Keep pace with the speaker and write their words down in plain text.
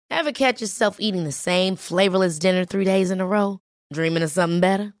Ever catch yourself eating the same flavorless dinner 3 days in a row? Dreaming of something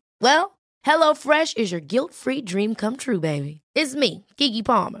better? Well, HelloFresh is your guilt-free dream come true, baby. It's me, Keke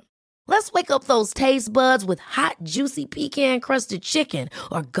Palmer. Let's wake up those taste buds with hot, juicy pecan-crusted chicken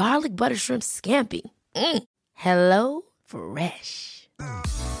or garlic butter shrimp scampi. Hello Fresh.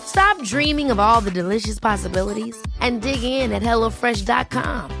 Stop dreaming of all the delicious possibilities and dig in at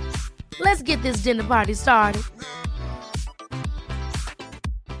HelloFresh.com. Let's get this dinner party started.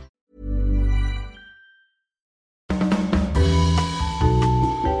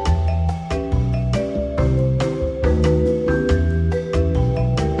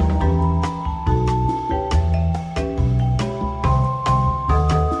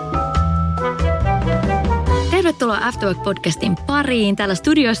 Tervetuloa Afterwork-podcastin pariin. Täällä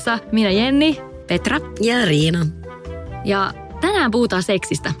studiossa minä Jenni, Petra ja Riina. Ja tänään puhutaan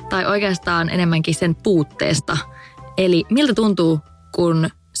seksistä, tai oikeastaan enemmänkin sen puutteesta. Eli miltä tuntuu, kun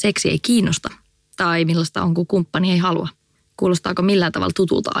seksi ei kiinnosta, tai millaista on, kun kumppani ei halua. Kuulostaako millään tavalla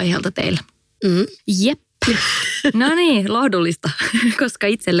tutulta aiheelta teille? Jep. No niin, lohdullista, koska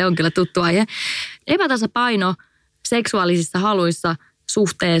itselle on kyllä tuttu aihe. Epätasapaino seksuaalisissa haluissa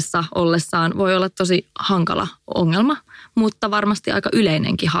suhteessa ollessaan voi olla tosi hankala ongelma, mutta varmasti aika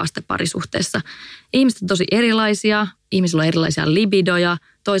yleinenkin haaste parisuhteessa. Ihmiset on tosi erilaisia, ihmisillä on erilaisia libidoja,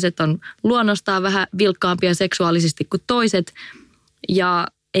 toiset on luonnostaan vähän vilkkaampia seksuaalisesti kuin toiset ja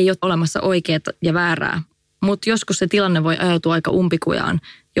ei ole olemassa oikeaa ja väärää. Mutta joskus se tilanne voi ajautua aika umpikujaan,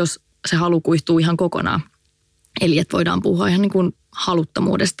 jos se halu kuihtuu ihan kokonaan. Eli että voidaan puhua ihan niin kuin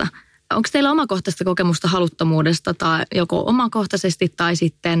haluttomuudesta. Onko teillä omakohtaista kokemusta haluttomuudesta tai joko omakohtaisesti tai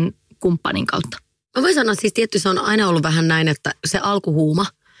sitten kumppanin kautta? Mä voin sanoa, siis tietty se on aina ollut vähän näin, että se alkuhuuma,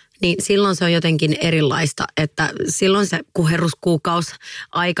 niin silloin se on jotenkin erilaista, että silloin se kuherruskuukaus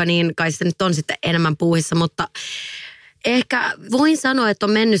aika, niin kai se nyt on sitten enemmän puuhissa, mutta ehkä voin sanoa, että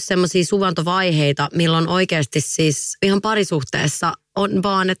on mennyt semmoisia suvantovaiheita, milloin oikeasti siis ihan parisuhteessa on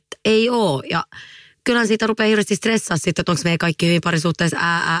vaan, että ei ole ja kyllähän siitä rupeaa hirveästi stressaa sitten, että onko meidän kaikki hyvin parisuhteessa,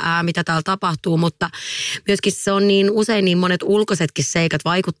 mitä täällä tapahtuu, mutta myöskin se on niin usein niin monet ulkoisetkin seikat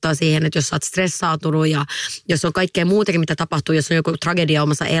vaikuttaa siihen, että jos sä oot stressaantunut ja jos on kaikkea muutakin, mitä tapahtuu, jos on joku tragedia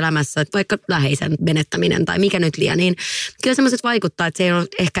omassa elämässä, että vaikka läheisen menettäminen tai mikä nyt liian, niin kyllä semmoiset vaikuttaa, että se ei ole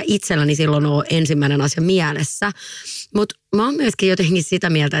ehkä itselläni silloin ole ensimmäinen asia mielessä, mutta mä oon myöskin jotenkin sitä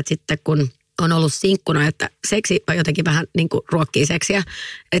mieltä, että sitten kun on ollut sinkkuna, että seksi jotenkin vähän niin kuin ruokkii seksiä,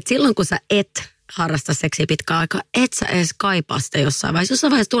 että silloin kun sä et harrasta seksiä pitkään aikaa, et sä edes kaipaa sitä jossain vaiheessa.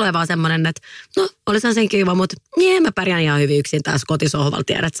 Jossain vaiheessa tulee vaan semmoinen, että no, olisahan sen kiva, mutta mä pärjään ihan hyvin yksin tässä kotisohvalla,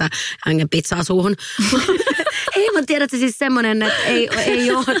 tiedät sä, hängen pizzaa suuhun. Ei vaan tiedät sä siis semmoinen, että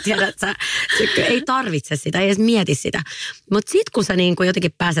ei ole, tiedät sä, ei tarvitse sitä, ei edes mieti sitä. Mutta sit kun sä niin kun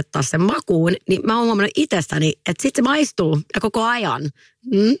jotenkin pääset taas sen makuun, niin mä oon huomannut itsestäni, että sit se maistuu ja koko ajan.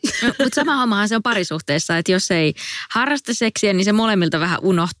 Mutta sama hommahan se on parisuhteessa, että jos ei harrasta seksiä, niin se molemmilta vähän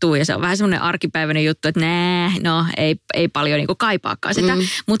unohtuu ja se on vähän semmoinen arkipäiväinen juttu, että ei paljon niinku kaipaakaan sitä.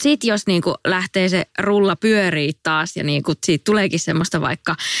 Mutta sitten jos niinku lähtee se rulla pyörii taas ja niinku siitä tuleekin semmoista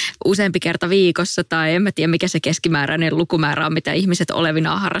vaikka useampi kerta viikossa tai en mä tiedä mikä se keskimääräinen lukumäärä on, mitä ihmiset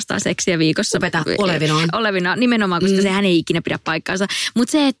olevinaan harrastaa seksiä viikossa. Olevinaan, nimenomaan, koska sehän ei ikinä pidä paikkaansa.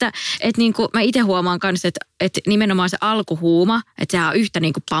 Mutta se, että niinku, mä itse huomaan kanssa, että nimenomaan se alkuhuuma, että sehän on yhtä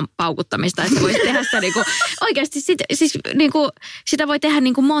niinku paukuttamista, että voisi tehdä sitä niinku, oikeasti sitä voi tehdä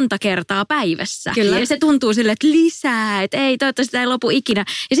niinku monta kertaa päivässä. Kyllä. Ja se tuntuu silleen, että lisää, että ei, toivottavasti sitä ei lopu ikinä.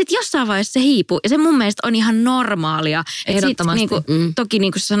 Ja sitten jossain vaiheessa se hiipuu. Ja se mun mielestä on ihan normaalia. Ehdottomasti. Niinku, toki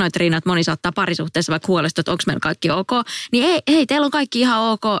niin kuin sä sanoit, Riina, että moni saattaa parisuhteessa vaikka huolestua, että onko meillä kaikki ok. Niin ei, teillä on kaikki ihan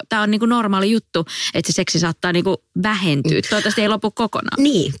ok. Tämä on niinku normaali juttu, että se seksi saattaa niinku vähentyä. Toivottavasti ei lopu kokonaan.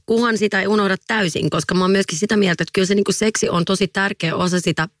 Niin, kunhan sitä ei unohda täysin, koska mä oon myöskin sitä mieltä, että kyllä se niinku seksi on tosi tärkeä osa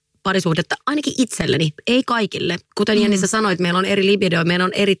sitä parisuhdetta, ainakin itselleni, ei kaikille. Kuten Jenni sä sanoit, meillä on eri libidoja, meillä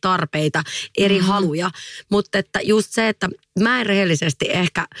on eri tarpeita, eri haluja, mutta että just se, että mä en rehellisesti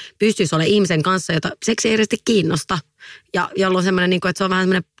ehkä pystyisi olemaan ihmisen kanssa, jota seksi ei edes kiinnosta ja jolla on semmoinen, että se on vähän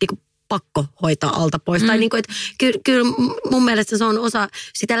semmoinen pakko hoitaa alta pois. Tai että kyllä mun mielestä se on osa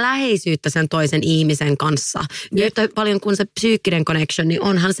sitä läheisyyttä sen toisen ihmisen kanssa. Yhtä paljon kuin se psyykkinen connection, niin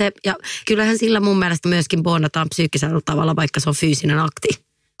onhan se, ja kyllähän sillä mun mielestä myöskin bondataan psyykkisellä tavalla, vaikka se on fyysinen akti.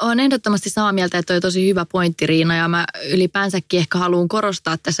 Olen ehdottomasti samaa mieltä, että toi tosi hyvä pointti, Riina, ja mä ylipäänsäkin ehkä haluan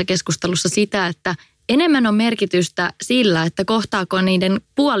korostaa tässä keskustelussa sitä, että enemmän on merkitystä sillä, että kohtaako niiden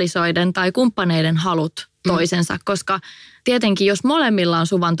puolisoiden tai kumppaneiden halut toisensa, koska tietenkin jos molemmilla on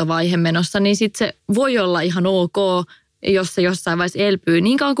suvantovaihe menossa, niin sitten se voi olla ihan ok, jos se jossain vaiheessa elpyy.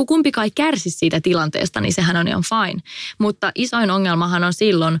 Niin kauan kuin kumpikaan ei kärsi siitä tilanteesta, niin sehän on ihan fine. Mutta isoin ongelmahan on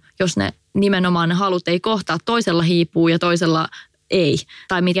silloin, jos ne nimenomaan ne halut ei kohtaa, toisella hiipuu ja toisella ei,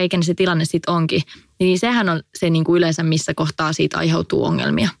 tai mikä ikinä se tilanne sitten onkin, niin sehän on se niin kuin yleensä, missä kohtaa siitä aiheutuu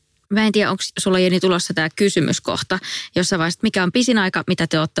ongelmia. Mä en tiedä, onko sulla Jenni tulossa tämä kysymyskohta, jossa vaiheessa, mikä on pisin aika, mitä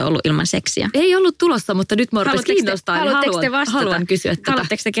te olette ollut ilman seksiä? Ei ollut tulossa, mutta nyt mä rupesi kiinnostaa, haluan kysyä tätä.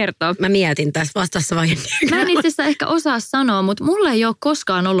 Haluatteko te kertoa? Mä mietin tässä vastassa vai Mä en itse asiassa ehkä osaa sanoa, mutta mulla ei ole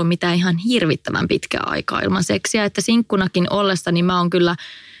koskaan ollut mitään ihan hirvittävän pitkää aikaa ilman seksiä. Että sinkkunakin ollessa, niin mä oon kyllä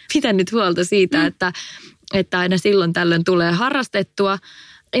pitänyt huolta siitä, että aina silloin tällöin tulee harrastettua.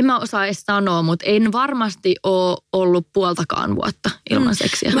 En mä osaa edes sanoa, mutta en varmasti ole ollut puoltakaan vuotta ilman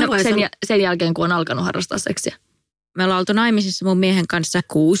seksiä. Sen jälkeen, kun on alkanut harrastaa seksiä. Me ollaan oltu naimisissa mun miehen kanssa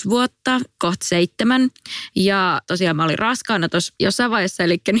 6 vuotta, kohta 7. Ja tosiaan mä olin raskaana tuossa jossain vaiheessa,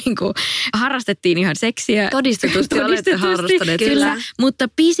 eli niin kuin harrastettiin ihan seksiä. Todistetusti olette harrastaneet. Kyllä, mutta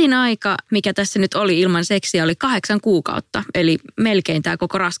pisin aika, mikä tässä nyt oli ilman seksiä, oli 8 kuukautta. Eli melkein tämä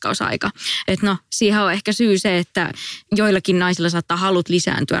koko raskausaika. Että no, siihen on ehkä syy se, että joillakin naisilla saattaa halut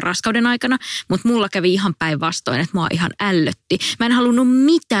lisääntyä raskauden aikana, mutta mulla kävi ihan päinvastoin, että mua ihan ällötti. Mä en halunnut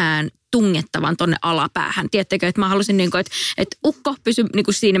mitään tungettavan tonne alapäähän. Tiedättekö, että mä halusin, niin kuin, että ukko pysy niin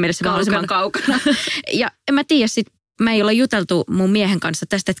kuin siinä mielessä mahdollisimman kaukana. Ja en mä tiedä, me ei olla juteltu mun miehen kanssa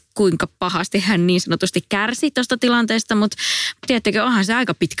tästä, että kuinka pahasti hän niin sanotusti kärsi tuosta tilanteesta, mutta tiedättekö, onhan se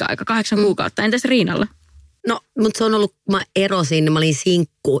aika pitkä aika, 8 kuukautta. Entäs Riinalla? No, mutta se on ollut, kun mä erosin, niin mä olin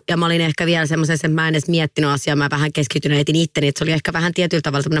sinkku ja mä olin ehkä vielä semmoisessa, että mä en edes miettinyt asiaa, mä vähän keskityin etin itteni, että se oli ehkä vähän tietyllä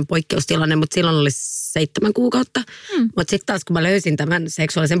tavalla semmoinen poikkeustilanne, mutta silloin oli 7 kuukautta. Mutta sitten taas, kun mä löysin tämän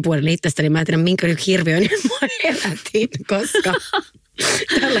seksuaalisen puolen itsestäni, niin mä en tiedä, minkä hirviön mua herätin, koska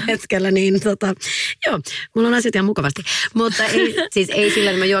tällä hetkellä niin joo, mulla on asiat ihan mukavasti. Mutta ei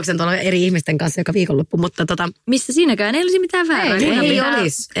sillä, että mä juoksen tuolla eri ihmisten kanssa joka viikonloppu, mutta missä siinäkään ei olisi mitään väärää.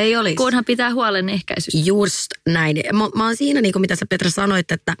 Ei olisi. Kunhan pitää huolen ehkäisystä. Just näin. Mä oon siinä, niin kuin mitä sä Petra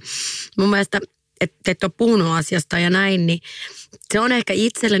sanoit, että mun mielestä, että et ole puhunut asiasta ja näin, niin se on ehkä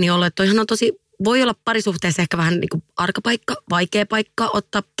itselleni ollut, että toihan on voi olla parisuhteessa ehkä vähän niin kuin arka paikka, vaikea paikka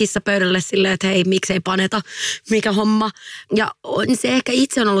ottaa kissa pöydälle silleen, että hei, miksei paneta, mikä homma. Ja se ehkä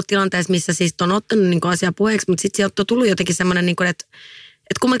itse on ollut tilanteessa, missä siis on ottanut niin kuin asiaa puheeksi, mutta sitten sieltä on tullut jotenkin semmoinen, niin kuin, että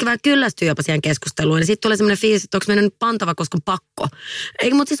kummankin vähän kyllästyy jopa siihen keskusteluun. Ja sitten tulee semmoinen fiilis, että onko meidän nyt pantava, koska on pakko.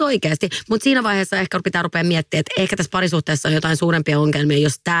 Eikä, mutta siis oikeasti. Mutta siinä vaiheessa ehkä pitää rupea miettimään, että ehkä tässä parisuhteessa on jotain suurempia ongelmia,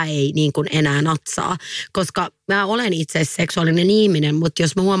 jos tämä ei niin kuin enää natsaa. Koska mä olen itse asiassa seksuaalinen ihminen, mutta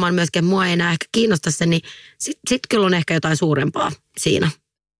jos mä huomaan myöskin, että mua ei enää ehkä kiinnosta se, niin sit kyllä on ehkä jotain suurempaa siinä.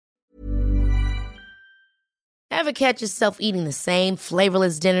 Ever catch yourself eating the same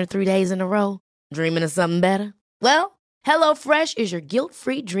flavorless dinner 3 days in a row? Dreaming of something better? Well, HelloFresh is your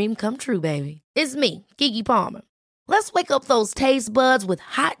guilt-free dream come true, baby. It's me, Keke Palmer. Let's wake up those taste buds with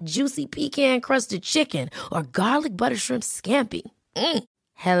hot, juicy pecan-crusted chicken or garlic butter shrimp scampi.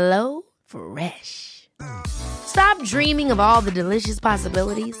 Hello Fresh. Stop dreaming of all the delicious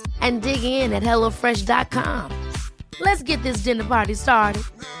possibilities and dig in at HelloFresh.com. Let's get this dinner party started.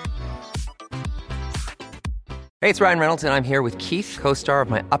 Hey, it's Ryan Reynolds, and I'm here with Keith, co-star of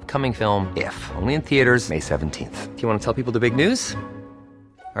my upcoming film, If, only in theaters May 17th. Do you want to tell people the big news?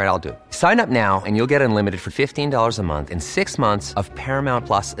 All right, I'll do it. Sign up now and you'll get unlimited for $15 a month and 6 months of Paramount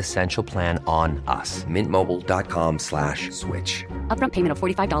Plus Essential Plan on us. MintMobile.com/switch. Upfront payment of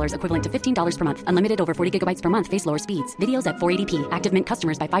 $45 equivalent to $15 per month. Unlimited over 40 gigabytes per month. Face lower speeds. Videos at 480p. Active Mint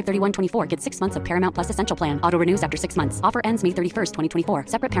customers by 531.24 get 6 months of Paramount Plus Essential Plan. Auto renews after 6 months. Offer ends May 31st, 2024.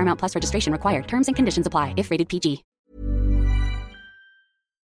 Separate Paramount Plus registration required. Terms and conditions apply if rated PG.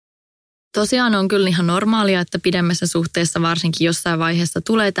 Tosiaan on kyllä ihan normaalia, että pidemmässä suhteessa varsinkin jossain vaiheessa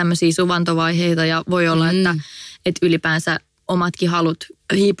tulee tämmöisiä suvantovaiheita ja voi olla, että ylipäänsä omatkin halut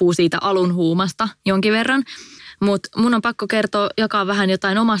hiipuu siitä alun huumasta jonkin verran. Mutta mun on pakko jakaa vähän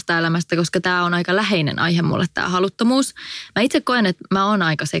jotain omasta elämästä, koska tämä on aika läheinen aihe mulle, tämä haluttomuus. Mä itse koen, että mä oon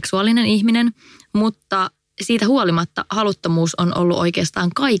aika seksuaalinen ihminen, mutta siitä huolimatta haluttomuus on ollut oikeastaan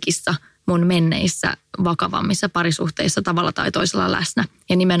kaikissa mun menneissä vakavammissa parisuhteissa tavalla tai toisella läsnä.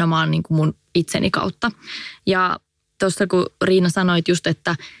 Ja nimenomaan niin kuin mun itseni kautta. Ja tuossa kun Riina sanoit just,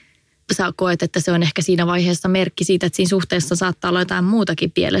 että sä koet, että se on ehkä siinä vaiheessa merkki siitä, että siinä suhteessa saattaa olla jotain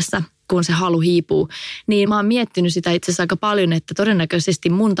muutakin pielessä, kun se halu hiipuu. Niin mä oon miettinyt sitä itse asiassa aika paljon, että todennäköisesti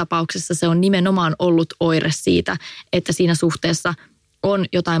mun tapauksessa se on nimenomaan ollut oire siitä, että siinä suhteessa on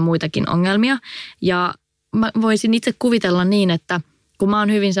jotain muitakin ongelmia. Ja mä voisin itse kuvitella niin, että kun mä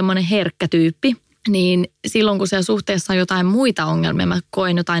oon hyvin semmoinen herkkä tyyppi, niin silloin kun siellä suhteessa on jotain muita ongelmia, mä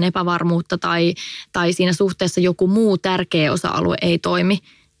koen jotain epävarmuutta tai siinä suhteessa joku muu tärkeä osa-alue ei toimi,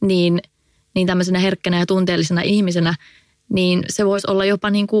 niin tämmöisenä herkkänä ja tunteellisena ihmisenä, niin se voisi olla jopa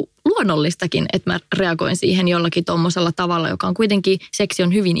niin kuin luonnollistakin, että mä reagoin siihen jollakin tommosella tavalla, joka on kuitenkin, seksi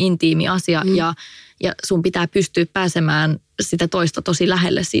on hyvin intiimi asia ja sun pitää pystyä pääsemään sitä toista tosi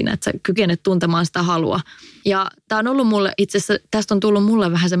lähelle siinä, että sä kykenet tuntemaan sitä halua. Ja tää on ollut mulle, itse asiassa tästä on tullut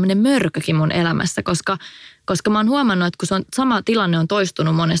mulle vähän semmoinen mörkökin mun elämässä, koska mä oon huomannut, että kun sama tilanne on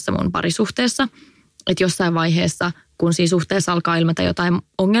toistunut monessa mun parisuhteessa, että jossain vaiheessa, kun siinä suhteessa alkaa ilmetä jotain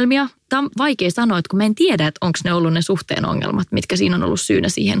ongelmia, tämä on vaikea sanoa, että kun mä en tiedä, että onko ne ollut ne suhteen ongelmat, mitkä siinä on ollut syynä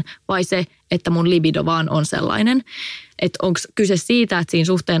siihen, vai se, että mun libido vaan on sellainen. Että onko kyse siitä, että siinä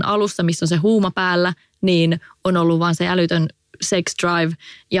suhteen alussa, missä on se huuma päällä, niin on ollut vaan se älytön sex drive.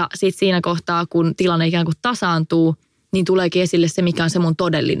 Ja sitten siinä kohtaa, kun tilanne ikään kuin tasaantuu, niin tuleekin esille se, mikä on se mun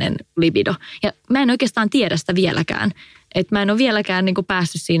todellinen libido. Ja mä en oikeastaan tiedä sitä vieläkään. Että mä en ole vieläkään niin kuin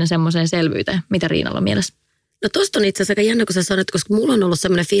päässyt siinä semmoiseen selvyyteen, mitä Riinalla on mielessä. No tosta on itse asiassa aika jännä, kun sä sanoit, koska mulla on ollut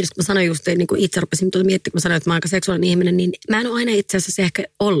semmoinen fiilis, kun mä sanoin just, niin kun itse rupesin miettimään, kun mä sanoin, että mä oon aika seksuaalinen ihminen, niin mä en ole aina itse asiassa ehkä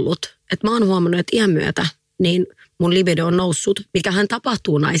ollut. Että mä oon huomannut, että iän myötä, niin mun libido on noussut, mikähän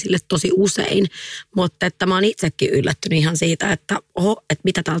tapahtuu naisille tosi usein, mutta että mä oon itsekin yllättynyt ihan siitä, että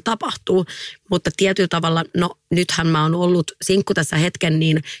mitä täällä tapahtuu, mutta tietyllä tavalla, no nythän mä oon ollut sinkku tässä hetken,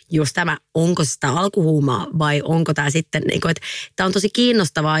 niin just tämä, onko sitä alkuhuumaa vai onko tämä sitten, niin kuin, että tämä on tosi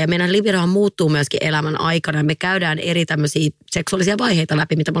kiinnostavaa ja meidän libidohan muuttuu myöskin elämän aikana, me käydään eri tämmöisiä seksuaalisia vaiheita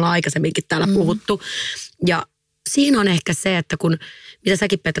läpi, mitä me ollaan aikaisemminkin täällä puhuttu ja siinä on ehkä se, että kun, mitä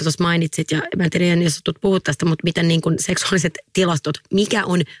säkin Petra tuossa mainitsit, ja mä en tiedä, jos tulet puhua tästä, mutta miten niin kuin seksuaaliset tilastot, mikä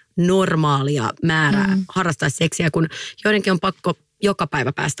on normaalia määrää harrastaa seksiä, kun joidenkin on pakko joka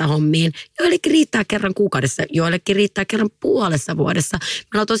päivä päästä hommiin. Joillekin riittää kerran kuukaudessa, joillekin riittää kerran puolessa vuodessa.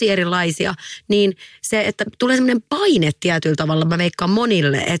 Meillä on tosi erilaisia. Niin se, että tulee semmoinen paine tietyllä tavalla, mä veikkaan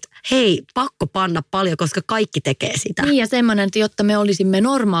monille, että hei, pakko panna paljon, koska kaikki tekee sitä. Niin ja semmoinen, että jotta me olisimme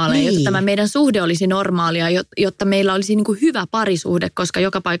normaaleja, jotta tämä meidän suhde olisi normaalia, jotta meillä olisi niin kuin hyvä parisuhde, koska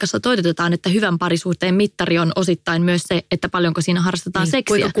joka paikassa toitotetaan, että hyvän parisuhteen mittari on osittain myös se, että paljonko siinä harrastetaan seksiä.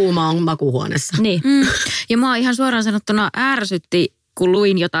 Kuinka kuuma on makuuhuoneessa. Niin. Ja mä oon ihan suoraan sanottuna ärsytti, kun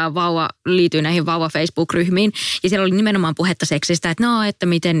luin jotain liittyy näihin vauva-Facebook-ryhmiin, ja siellä oli nimenomaan puhetta seksistä, että no, että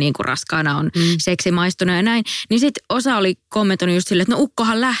miten niin kuin raskaana on seksi maistunut ja näin. Niin sitten osa oli kommentoinut just silleen, että no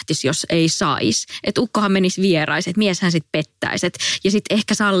ukkohan lähtisi, jos ei saisi. Että ukkohan menisi vieraisi, että mieshän sitten pettäisi. Ja sitten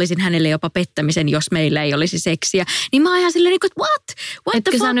ehkä sallisin hänelle jopa pettämisen, jos meillä ei olisi seksiä. Niin mä oon ihan silleen, että what the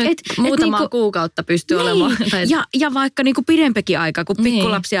etkö fuck? Sä nyt muutamaa niinku, kuukautta pystyy olemaan. Ja vaikka niinku pidempikin aika, kun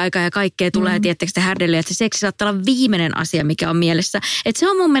pikkulapsiaika ja kaikkea tulee, tiettekö te härdelle, että se seksi saattaa olla viimeinen asia, mikä on mielessä. Että se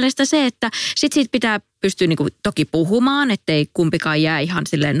on mun mielestä se, että siitä pitää pystyä niinku toki puhumaan, ettei kumpikaan jää ihan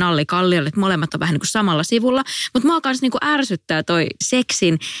silleen nallikalliolle, että molemmat on vähän niinku samalla sivulla. Mutta mua kanssa niinku ärsyttää toi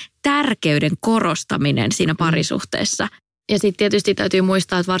seksin tärkeyden korostaminen siinä parisuhteessa. Ja sitten tietysti täytyy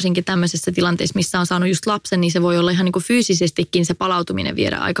muistaa, että varsinkin tämmöisessä tilanteessa, missä on saanut just lapsen, niin se voi olla ihan niin kuin fyysisestikin se palautuminen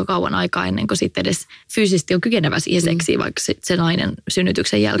viedä aika kauan aikaa ennen kuin sitten edes fyysisesti on kykenevä siihen seksiin, vaikka se nainen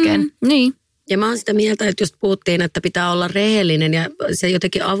synnytyksen jälkeen. Niin. Ja mä oon sitä mieltä, että just puhuttiin, että pitää olla rehellinen ja se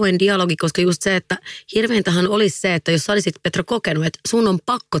jotenkin avoin dialogi, koska just se, että hirveintähän olisi se, että jos sä olisit Petra kokenut, että sun on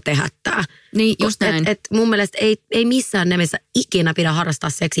pakko tehdä tää. Niin, just näin. Et mun mielestä ei missään nimessä ikinä pidä harrastaa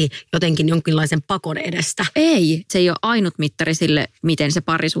seksiä jotenkin jonkinlaisen pakon edestä. Ei, se ei ole ainut mittari sille, miten se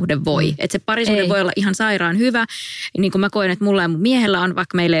parisuhde voi. Että se parisuhde voi olla ihan sairaan hyvä. Niin kuin mä koen, että mulla ja mun miehellä on,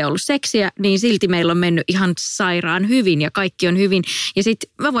 vaikka meillä ei ollut seksiä, niin silti meillä on mennyt ihan sairaan hyvin ja kaikki on hyvin. Ja sit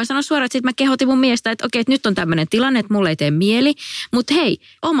mä voin sanoa suoraan, että sit mä kehotin mun miestä, että okei, että nyt on tämmöinen tilanne, että mulle ei tee mieli. Mutta hei,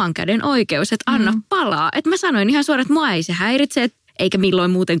 oman käden oikeus, että anna palaa. Että mä sanoin ihan suoraan, että mua ei se häiritse, eikä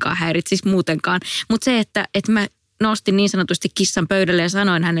milloin muutenkaan häiritsisi muutenkaan. Mutta se, että mä nostin niin sanotusti kissan pöydälle ja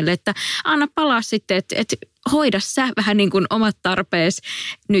sanoin hänelle, että anna palaa sitten, että hoida sä vähän niin kuin omat tarpeesi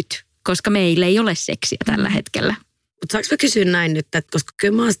nyt, koska meillä ei ole seksiä tällä hetkellä. Mutta saanko mä kysyä näin nyt, että koska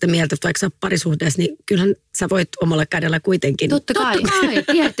kyllä mä oon sitä mieltä, että vaikka sä oot parisuhteessa, niin kyllähän sä voit omalla kädellä kuitenkin. Totta kai,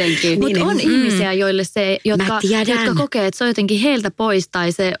 tietenkin. Mutta on ihmisiä, joille se, jotka kokee, että se on jotenkin heiltä pois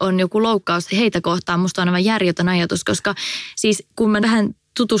tai se on joku loukkaus heitä kohtaan. Musta on aivan järjetön ajatus, koska siis kun mä vähän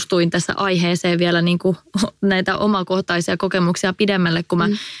tutustuin tässä aiheeseen vielä niin kuin näitä omakohtaisia kokemuksia pidemmälle, kun mä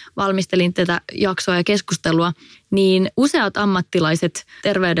valmistelin tätä jaksoa ja keskustelua, niin useat ammattilaiset,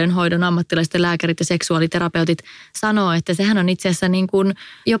 terveydenhoidon ammattilaiset, lääkärit ja seksuaaliterapeutit sanoo, että sehän on itse asiassa niin kuin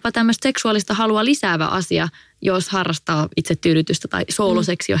jopa tämmöistä seksuaalista halua lisäävä asia, jos harrastaa itsetyydytystä tai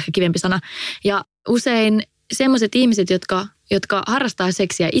sooloseksi on ehkä kivempi sana. Ja usein semmoiset ihmiset, jotka harrastaa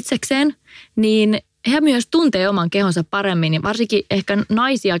seksiä itsekseen, niin he myös tuntee oman kehonsa paremmin ja varsinkin ehkä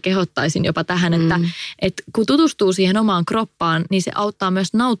naisia kehottaisin jopa tähän, että kun tutustuu siihen omaan kroppaan, niin se auttaa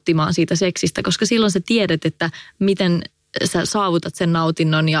myös nauttimaan siitä seksistä, koska silloin sä tiedät, että sä saavutat sen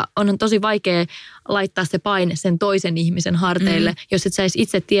nautinnon ja onhan tosi vaikea laittaa se paine sen toisen ihmisen harteille, jos et sä edes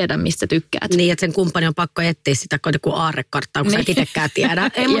itse tiedä, mistä tykkäät. Niin, että sen kumppani on pakko etsiä sitä kuin aarrekarttaa, kun sä et itsekään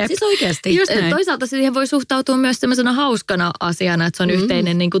tiedä. Ei, mutta siis oikeasti. Toisaalta siihen voi suhtautua myös sellaisena hauskana asiana, että se on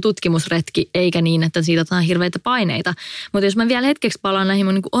yhteinen niin kuin tutkimusretki, eikä niin, että siitä otetaan hirveitä paineita. Mutta jos mä vielä hetkeksi palaan näihin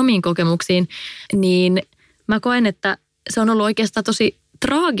mun niin kuin omiin kokemuksiin, niin mä koen, että se on ollut oikeastaan tosi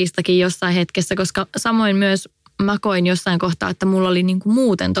traagistakin jossain hetkessä, koska samoin myös mä koin jossain kohtaa, että mulla oli niin kuin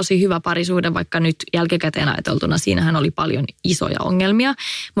muuten tosi hyvä parisuhde, vaikka nyt jälkikäteen ajateltuna siinähän oli paljon isoja ongelmia.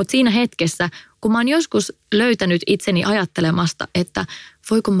 Mutta siinä hetkessä, kun mä oon joskus löytänyt itseni ajattelemasta, että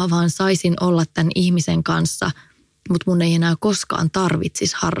voiko mä vaan saisin olla tämän ihmisen kanssa, mutta mun ei enää koskaan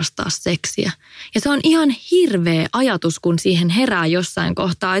tarvitsisi harrastaa seksiä. Ja se on ihan hirveä ajatus, kun siihen herää jossain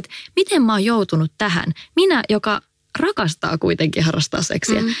kohtaa, että miten mä oon joutunut tähän. Minä, joka rakastaa kuitenkin harrastaa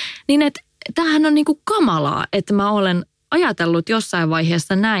seksiä, niin että tämähän on niinku kamalaa, että mä olen ajatellut jossain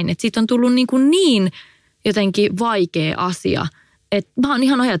vaiheessa näin, että siitä on tullut niin jotenkin vaikea asia, että mä oon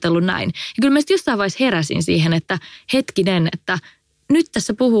ihan ajatellut näin. Ja kyllä mä jossain vaiheessa heräsin siihen, että hetkinen, että nyt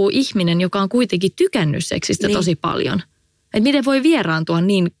tässä puhuu ihminen, joka on kuitenkin tykännyt seksistä tosi paljon. Että miten voi vieraantua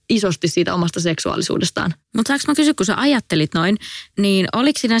niin isosti siitä omasta seksuaalisuudestaan. Mutta saanko mä kysyä, kun sä ajattelit noin, niin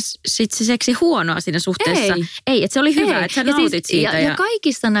oliko siinä sit se seksi huonoa siinä suhteessa? Ei, että se oli hyvä, että sä nautit siitä. Ja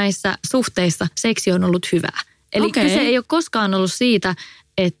kaikissa näissä suhteissa seksi on ollut hyvää. Eli kyse ei ole koskaan ollut siitä,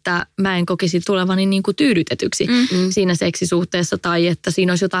 että mä en kokisi tulevani niin kuin tyydytetyksi siinä seksisuhteessa tai että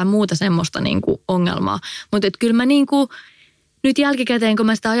siinä olisi jotain muuta semmoista niin kuin ongelmaa. Mutta kyllä mä niin kuin, nyt jälkikäteen, kun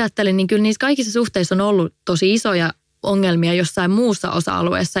mä sitä ajattelin, niin kyllä niissä kaikissa suhteissa on ollut tosi isoja ongelmia jossain muussa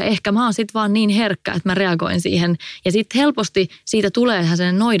osa-alueessa. Ehkä mä oon sit vaan niin herkkä, että mä reagoin siihen. Ja sitten helposti siitä tulee ihan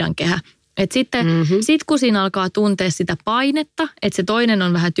sellainen noidankehä. Että sitten sit kun siinä alkaa tuntea sitä painetta, että se toinen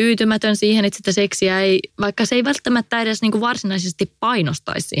on vähän tyytymätön siihen, että sitä seksiä ei, vaikka se ei välttämättä edes niin kuin varsinaisesti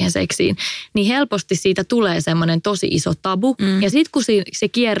painostaisi siihen seksiin, niin helposti siitä tulee semmoinen tosi iso tabu. Ja sitten kun se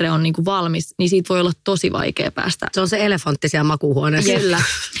kierre on niin kuin valmis, niin siitä voi olla tosi vaikea päästä. Se on se elefantti siellä makuuhuoneessa. Kyllä.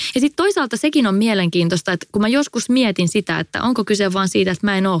 Ja sitten toisaalta sekin on mielenkiintoista, että kun mä joskus mietin sitä, että onko kyse vaan siitä, että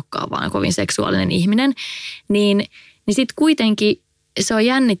mä en olekaan vaan kovin seksuaalinen ihminen, niin sitten kuitenkin se on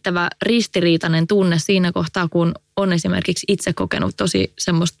jännittävä ristiriitainen tunne siinä kohtaa, kun on esimerkiksi itse kokenut tosi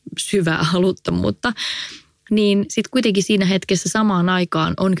semmoista syvää haluttomuutta. Niin sitten kuitenkin siinä hetkessä samaan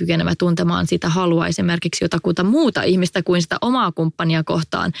aikaan on kykenevä tuntemaan sitä halua esimerkiksi jotakuta muuta ihmistä kuin sitä omaa kumppania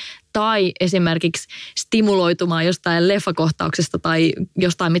kohtaan. Tai esimerkiksi stimuloitumaan jostain leffakohtauksesta tai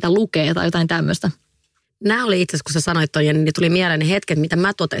jostain mitä lukee tai jotain tämmöistä. Nämä oli itse asiassa, kun sä sanoit toi, niin tuli mieleen ne hetket, mitä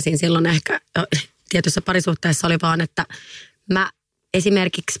mä totesin silloin ehkä tietyssä parisuhteessa oli vaan, että mä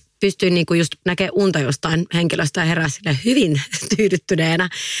esimerkiksi pystyin niinku just näkemään unta jostain henkilöstä ja herää sille hyvin tyydyttyneenä.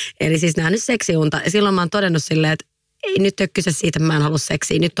 Eli siis nähnyt seksiunta. Ja silloin mä oon todennut silleen, että ei nyt ole kyse siitä, että mä en halua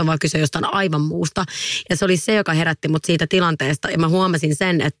seksiä. Nyt on vaan kyse jostain aivan muusta. Ja se oli se, joka herätti mut siitä tilanteesta. Ja mä huomasin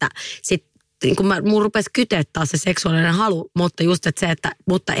sen, että niin kun mun rupesi kyteä taas se seksuaalinen halu, mutta just että se, että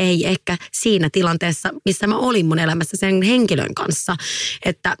mutta ei ehkä siinä tilanteessa, missä mä olin mun elämässä sen henkilön kanssa.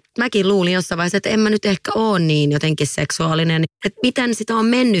 Että mäkin luulin jossain vaiheessa, että en mä nyt ehkä ole niin jotenkin seksuaalinen. Että miten sitä on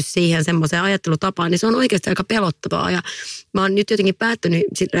mennyt siihen semmoiseen ajattelutapaan, niin se on oikeasti aika pelottavaa. Ja mä oon nyt jotenkin päättynyt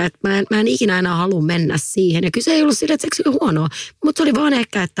sillä, että mä en ikinä enää halua mennä siihen. Ja kyse ei ollut sillä, että seksi oli huonoa, mutta se oli vaan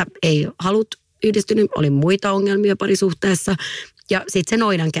ehkä, että ei halut yhdistynyt, oli muita ongelmia parisuhteessa ja sitten se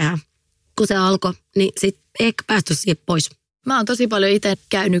noidankehä. Kun se alkoi, niin sitten ehkä päästy siitä pois. Mä oon tosi paljon itse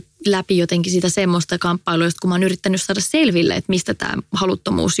käynyt läpi jotenkin sitä semmoista kamppailua, kun mä oon yrittänyt saada selville, että mistä tämä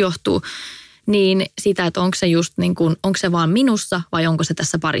haluttomuus johtuu. Niin sitä, että onko se just niin kuin, onko se vaan minussa vai onko se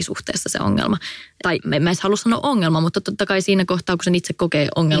tässä parisuhteessa se ongelma. Tai mä en halua sanoa ongelma, mutta totta kai siinä kohtaa, kun sen itse kokee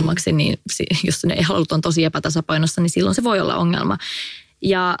ongelmaksi, niin jos ne halut on tosi epätasapainossa, niin silloin se voi olla ongelma.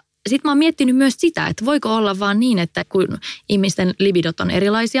 Ja sitten mä oon miettinyt myös sitä, että voiko olla vaan niin, että kun ihmisten libidot on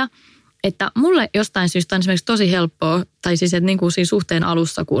erilaisia, että mulle jostain syystä on esimerkiksi tosi helppoa, tai siis että niin kuin siinä suhteen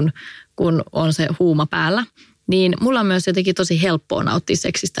alussa, kun on se huuma päällä, niin mulla on myös jotenkin tosi helppoa nauttia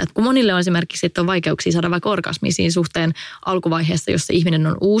seksistä. Että kun monille on esimerkiksi, että on vaikeuksia saada vaikka orgasmia siinä suhteen alkuvaiheessa, jos se ihminen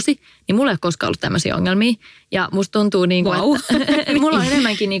on uusi, niin mulla ei ole koskaan ollut tämmöisiä ongelmia. Ja musta tuntuu niin kuin, että mulla on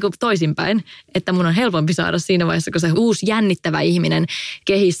enemmänkin niin kuin toisinpäin, että mun on helpompi saada siinä vaiheessa, kun se uusi jännittävä ihminen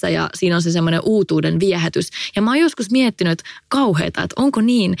kehissä ja siinä on se semmoinen uutuuden viehätys. Ja mä oon joskus miettinyt kauheita, että onko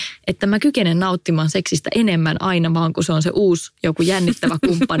niin, että mä kykenen nauttimaan seksistä enemmän aina vaan, kun se on se uusi joku jännittävä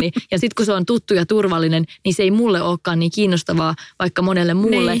kumppani. Ja sitten kun se on tuttu ja turvallinen, niin se ei mulle olekaan niin kiinnostavaa, vaikka monelle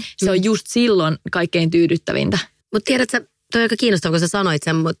muulle. Niin. Se on just silloin kaikkein tyydyttävintä. Mutta tiedätkö, toi aika kiinnostavaa, kun sä sanoit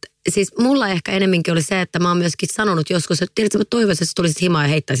sen, mutta siis mulla ehkä enemmänkin oli se, että mä oon myöskin sanonut joskus, että tiedätkö, mä toivoisin, että sä tulisit himaan ja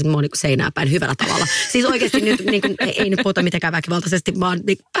heittäisit mua niin seinää päin hyvällä tavalla. Siis oikeasti nyt, niin kuin, ei nyt puhuta mitenkään väkivaltaisesti, vaan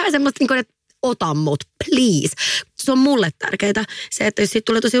niin, vähän semmoista, niin kuin, että ota mut, please. Se on mulle tärkeää se, että jos siitä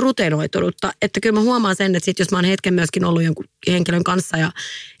tulee tosi rutinoitunutta, että kyllä mä huomaan sen, että sit, jos mä oon hetken myöskin ollut jonkun henkilön kanssa ja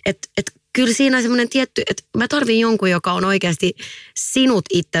että kyllä siinä on semmoinen tietty, että mä tarvin jonkun, joka on oikeasti sinut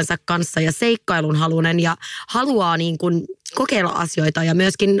itsensä kanssa ja seikkailunhaluinen ja haluaa niin kuin kokeilla asioita ja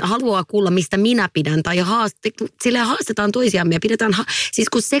myöskin haluaa kuulla, mistä minä pidän tai silleen haastetaan toisiamme ja pidetään, siis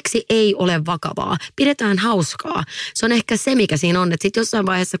kun seksi ei ole vakavaa, pidetään hauskaa. Se on ehkä se, mikä siinä on, että sitten jossain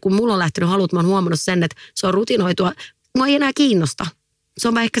vaiheessa, kun mulla on lähtenyt halut, mä oon huomannut sen, että se on rutinoitua, mua ei enää kiinnosta. Se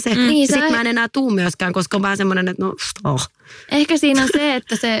on vähän ehkä se, sitten mä en enää tuu myöskään, koska on vähän semmoinen, että Ehkä siinä on se,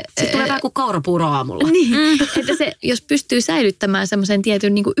 että se... Sitten tulee vähän kuin kaurapuuro aamulla. Niin, että se, jos pystyy säilyttämään semmoisen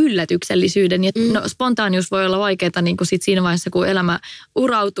tietyn niin kuin yllätyksellisyyden, ja spontaanius voi olla vaikeaa niin kuin sit siinä vaiheessa, kun elämä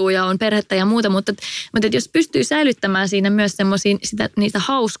urautuu ja on perhettä ja muuta, mutta jos pystyy säilyttämään siinä myös semmoisia niitä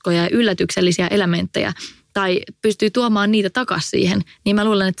hauskoja ja yllätyksellisiä elementtejä, tai pystyy tuomaan niitä takaisin siihen, niin mä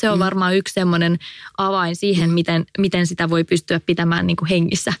luulen, että se on varmaan yksi semmoinen avain siihen, miten sitä voi pystyä pitämään niin kuin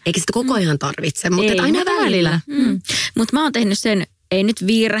hengissä. Eikä sitä koko ajan tarvitse, mutta aina välillä. Mutta mä oon tehnyt sen, ei nyt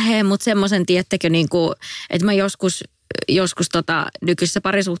virheen, mutta semmoisen, tiettäkö, niin kuin, että mä joskus nykyisessä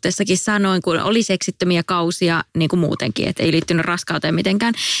parisuhteessakin sanoin, kun oli seksittömiä kausia niin kuin muutenkin, että ei liittynyt raskauteen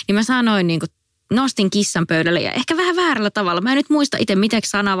mitenkään, niin mä sanoin niin kuin, nostin kissan pöydälle ja ehkä vähän väärällä tavalla. Mä en nyt muista itse, miten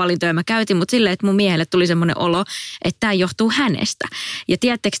sanavalintoja mä käytin, mutta silleen, että mun miehelle tuli semmoinen olo, että tämä johtuu hänestä. Ja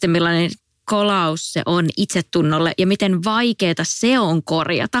tiedättekö te, millainen kolaus se on itsetunnolle ja miten vaikeaa se on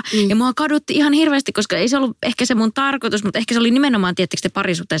korjata. Ja mua kadutti ihan hirveästi, koska ei se ollut ehkä se mun tarkoitus, mutta ehkä se oli nimenomaan, tiedättekö te,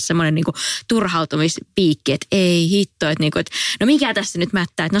 parisuhteessa semmoinen niinku turhautumispiikki, että ei hitto, että, niinku, että no mikä tässä nyt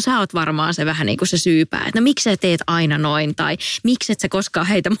mättää, että no sä oot varmaan se vähän niin kuin se syypää, että no miksi sä teet aina noin tai miksi et sä koskaan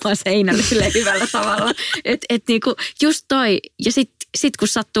heitä mua seinälle silleen hyvällä tavalla. Että niinku just toi ja sitten kun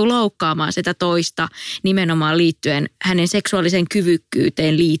sattuu loukkaamaan sitä toista nimenomaan liittyen hänen seksuaaliseen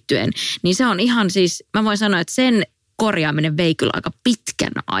kyvykkyyteen liittyen, niin se on ihan siis, mä voin sanoa, että sen korjaaminen vei kyllä aika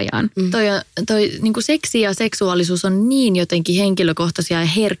pitkän ajan. Toi niin kuin seksi ja seksuaalisuus on niin jotenkin henkilökohtaisia ja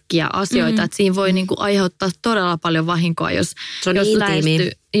herkkiä asioita, että siinä voi niin kuin aiheuttaa todella paljon vahinkoa,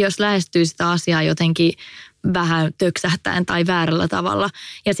 jos lähestyy sitä asiaa jotenkin vähän töksähtäen tai väärällä tavalla.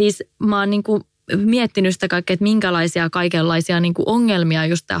 Ja siis mä oon niin kuin miettinyt sitä kaikkea, että minkälaisia kaikenlaisia niin kuin ongelmia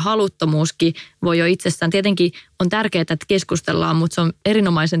just tämä haluttomuuskin voi jo itsessään. Tietenkin on tärkeää, että keskustellaan, mutta se on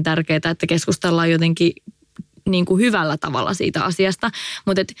erinomaisen tärkeää, että keskustellaan jotenkin niin kuin hyvällä tavalla siitä asiasta.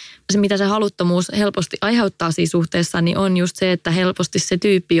 Mutta se, mitä se haluttomuus helposti aiheuttaa siinä suhteessa, niin on just se, että helposti se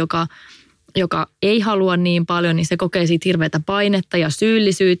tyyppi, joka ei halua niin paljon, niin se kokee siitä hirveätä painetta ja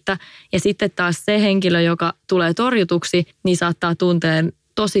syyllisyyttä. Ja sitten taas se henkilö, joka tulee torjutuksi, niin saattaa tuntea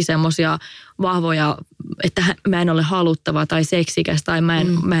tosi semmoisia vahvoja, että mä en ole haluttava tai seksikäs tai mä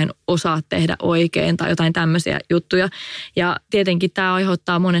en osaa tehdä oikein tai jotain tämmöisiä juttuja. Ja tietenkin tämä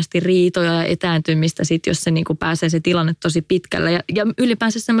aiheuttaa monesti riitoja ja etääntymistä sit, jos se niinku pääsee se tilanne tosi pitkälle. Ja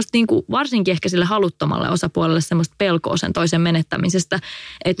ylipäänsä semmoista niinku, varsinkin ehkä sille haluttomalle osapuolelle semmoista pelkoa sen toisen menettämisestä.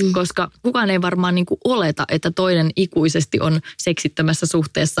 Koska kukaan ei varmaan niinku oleta, että toinen ikuisesti on seksittömässä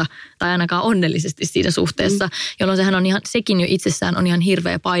suhteessa tai ainakaan onnellisesti siinä suhteessa, jolloin sekin jo itsessään on ihan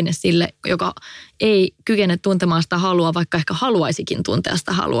hirveä paine sille, joka ei kykene tuntemaan sitä halua, vaikka ehkä haluaisikin tuntea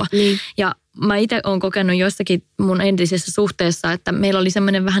sitä halua. Ja mä itse olen kokenut jossakin mun entisessä suhteessa, että meillä oli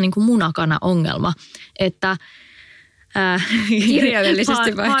semmoinen vähän niin kuin munakana-ongelma, että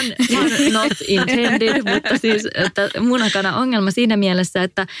kirjaimellisesti vai? Pun not intended, mutta siis että munakana-ongelma siinä mielessä,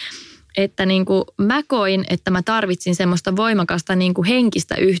 että niin kuin mä koin, että mä tarvitsin semmoista voimakasta niin kuin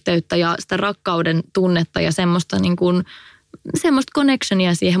henkistä yhteyttä ja sitä rakkauden tunnetta ja semmoista niin kuin semmoista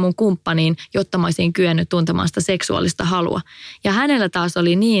connectionia siihen mun kumppaniin, jotta mä olisin kyennyt tuntemaan sitä seksuaalista halua. Ja hänellä taas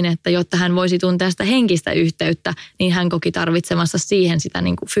oli niin, että jotta hän voisi tuntea sitä henkistä yhteyttä, niin hän koki tarvitsemassa siihen sitä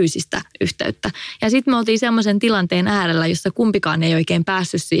niin kuin fyysistä yhteyttä. Ja sitten me oltiin semmoisen tilanteen äärellä, jossa kumpikaan ei oikein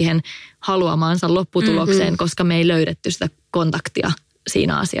päässyt siihen haluamaansa lopputulokseen, koska me ei löydetty sitä kontaktia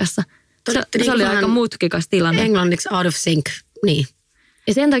siinä asiassa. Se oli aika mutkikas tilanne. Englanniksi out of sync, niin.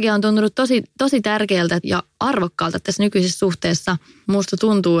 Ja sen takia on tuntunut tosi tärkeältä ja arvokkaalta tässä nykyisessä suhteessa. Musta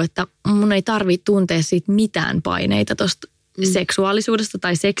tuntuu, että mun ei tarvitse tuntea siitä mitään paineita tuosta seksuaalisuudesta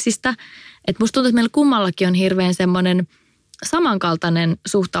tai seksistä. Että musta tuntuu, että meillä kummallakin on hirveän semmoinen samankaltainen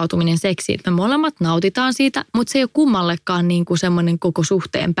suhtautuminen seksiin. Me molemmat nautitaan siitä, mutta se ei ole kummallekaan niin kuin semmoinen koko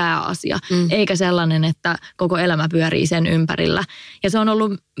suhteen pääasia. Eikä sellainen, että koko elämä pyörii sen ympärillä. Ja se on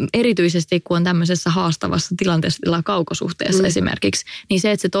ollut erityisesti, kun on tämmöisessä haastavassa tilanteessa kaukosuhteessa esimerkiksi, niin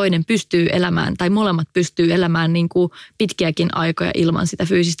se, että se toinen pystyy elämään tai molemmat pystyy elämään niin kuin pitkiäkin aikoja ilman sitä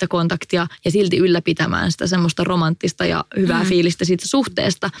fyysistä kontaktia ja silti ylläpitämään sitä semmoista romanttista ja hyvää fiilistä siitä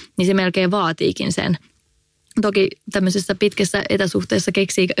suhteesta, niin se melkein vaatiikin sen. Toki tämmöisessä pitkässä etäsuhteessa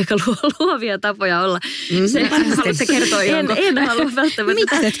keksii aika luovia tapoja olla. Haluatko kertoa jonkun? En halua välttämättä.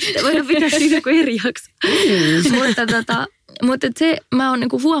 Voidaan pitää siitä joku eri jakso. Mutta se, mä oon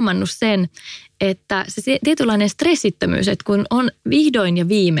niinku huomannut sen, että se tietynlainen stressittömyys, että kun on vihdoin ja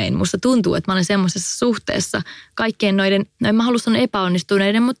viimein, musta tuntuu, että mä olen semmoisessa suhteessa kaikkien noiden, en mä halua sanoa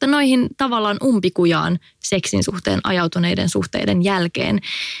epäonnistuneiden, mutta noihin tavallaan umpikujaan seksin suhteen ajautuneiden suhteiden jälkeen,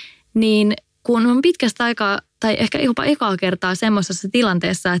 niin kun on pitkästä aikaa tai ehkä jopa ekaa kertaa semmoisessa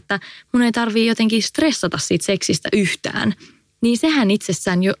tilanteessa, että mun ei tarvitse jotenkin stressata siitä seksistä yhtään, niin sehän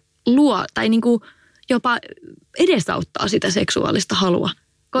itsessään jo luo tai niinku jopa edesauttaa sitä seksuaalista halua.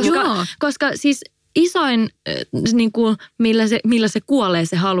 Koska siis isoin, niin kuin, millä se kuolee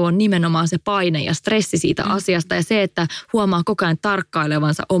se halu on nimenomaan se paine ja stressi siitä asiasta ja se, että huomaa koko ajan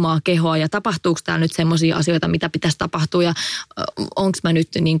tarkkailevansa omaa kehoa ja tapahtuuko täällä nyt semmoisia asioita, mitä pitäisi tapahtua ja onko mä nyt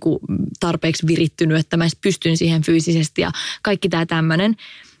niin kuin tarpeeksi virittynyt, että mä pystyn siihen fyysisesti ja kaikki tämä tämmöinen.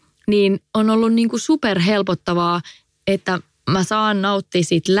 Niin on ollut niin kuin superhelpottavaa, että mä saan nauttia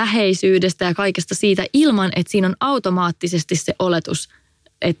siitä läheisyydestä ja kaikesta siitä ilman, että siinä on automaattisesti se oletus,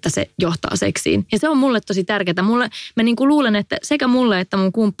 että se johtaa seksiin. Ja se on mulle tosi tärkeää. Mä niin kuin luulen, että sekä mulle että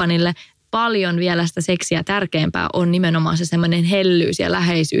mun kumppanille paljon vielä sitä seksiä tärkeämpää on nimenomaan se semmoinen hellyys ja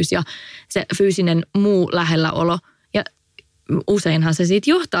läheisyys ja se fyysinen muu lähelläolo. Ja useinhan se siitä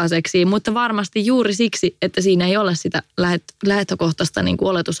johtaa seksiin, mutta varmasti juuri siksi, että siinä ei ole sitä lähtökohtaista niin kuin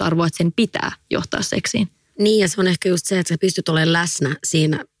oletusarvoa, että sen pitää johtaa seksiin. Niin, ja se on ehkä just se, että sä pystyt olemaan läsnä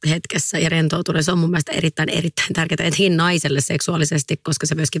siinä hetkessä ja rentoutuneen. Se on mun mielestä erittäin tärkeää, etenkin naiselle seksuaalisesti, koska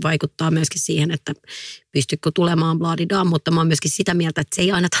se myöskin vaikuttaa myöskin siihen, että pystytkö tulemaan bladidaan, mutta mä oon myöskin sitä mieltä, että se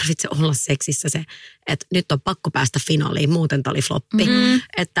ei aina tarvitse olla seksissä se, että nyt on pakko päästä finaaliin, muuten tää oli floppi.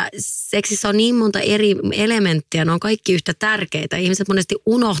 Että seksissä on niin monta eri elementtiä, ne on kaikki yhtä tärkeitä. Ihmiset monesti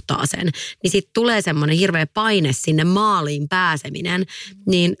unohtaa sen, niin siitä tulee semmoinen hirveä paine sinne maaliin pääseminen.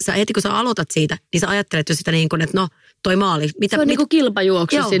 Niin sä heti kun sä aloitat siitä, niin sä ajattelet jo sitä niin kuin, että no toi maali. Se on niin kuin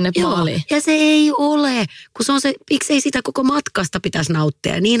kilpajuoksu sinne maaliin. Ja se ei ole, kun se on se, miksi ei sitä koko matkasta pitäisi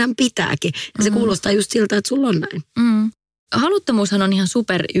nauttia. Niinhän pitääkin. Ja se kuulostaa just siltä, että sulla on näin. Haluttomuushan on ihan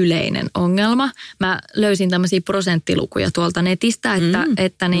superyleinen ongelma. Mä löysin tämmöisiä prosenttilukuja tuolta netistä,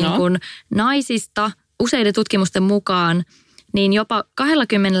 että niin kuin naisista useiden tutkimusten mukaan niin jopa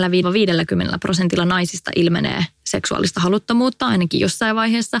 20-50% naisista ilmenee seksuaalista haluttomuutta, ainakin jossain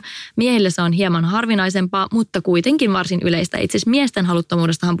vaiheessa. Miehille se on hieman harvinaisempaa, mutta kuitenkin varsin yleistä. Itse asiassa miesten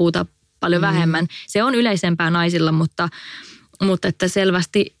haluttomuudestahan puhutaan paljon vähemmän. Se on yleisempää naisilla, mutta että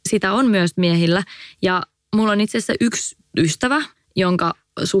selvästi sitä on myös miehillä. Ja mulla on itse asiassa yksi ystävä, jonka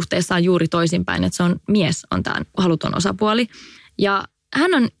suhteessa on juuri toisinpäin, että se on mies, on tämä haluton osapuoli. Ja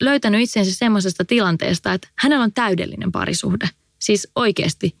hän on löytänyt itsensä semmoisesta tilanteesta, että hänellä on täydellinen parisuhde. Siis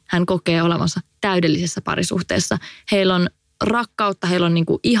oikeasti hän kokee olevansa täydellisessä parisuhteessa. Heillä on rakkautta, heillä on niin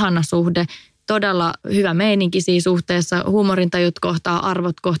kuin ihana suhde, todella hyvä meininki siinä suhteessa, huumorintajut kohtaa,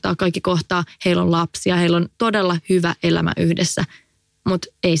 arvot kohtaa, kaikki kohtaa. Heillä on lapsia, heillä on todella hyvä elämä yhdessä, mutta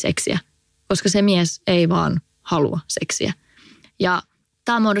ei seksiä, koska se mies ei vaan halua seksiä. Ja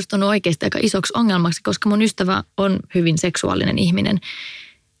tämä on muodostunut oikeasti aika isoksi ongelmaksi, koska mun ystävä on hyvin seksuaalinen ihminen.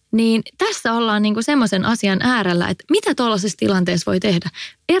 Niin tässä ollaan niinku semmoisen asian äärellä, että mitä tuollaisessa tilanteessa voi tehdä?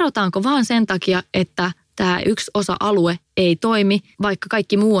 Erotaanko vaan sen takia, että tämä yksi osa-alue ei toimi, vaikka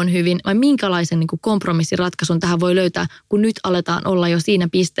kaikki muu on hyvin, vai minkälaisen niinku kompromissiratkaisun tähän voi löytää, kun nyt aletaan olla jo siinä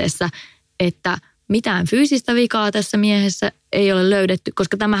pisteessä, että mitään fyysistä vikaa tässä miehessä ei ole löydetty,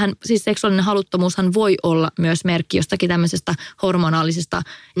 koska tämähän, siis seksuaalinen haluttomuushan voi olla myös merkki jostakin tämmöisestä hormonaalisesta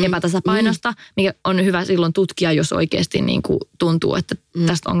epätasapainosta, mikä on hyvä silloin tutkia, jos oikeasti niin kuin tuntuu, että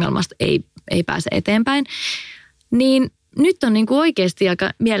tästä ongelmasta ei pääse eteenpäin. Niin nyt on niin kuin oikeasti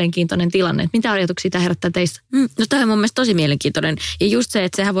aika mielenkiintoinen tilanne. Mitä ajatuksia tämä herättää teissä? No tämä on mun mielestä tosi mielenkiintoinen. Ja just se,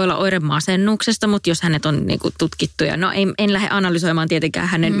 että sehän voi olla oiremasennuksesta, mutta jos hänet on niin kuin tutkittu ja no en lähde analysoimaan tietenkään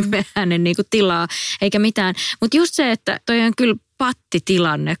hänen niin kuin tilaa eikä mitään. Mutta just se, että toi on kyllä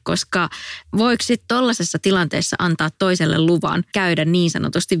pattitilanne, koska voiko sitten tollaisessa tilanteessa antaa toiselle luvan käydä niin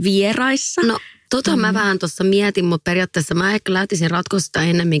sanotusti vieraissa? No mä vähän tuossa mietin, mutta periaatteessa mä ehkä lähtisin ratkoa sitä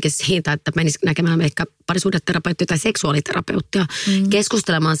ennemminkin siitä, että menisin näkemään ehkä parisuhdeterapeuttia tai seksuaaliterapeuttia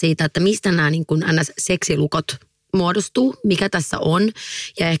keskustelemaan siitä, että mistä nämä niin kuin NS-seksilukot muodostuu, mikä tässä on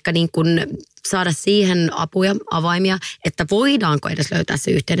ja ehkä niin kuin saada siihen apuja, avaimia, että voidaanko edes löytää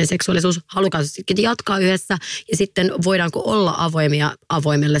se yhteinen seksuaalisuus, halutaan sitten jatkaa yhdessä ja sitten voidaanko olla avoimia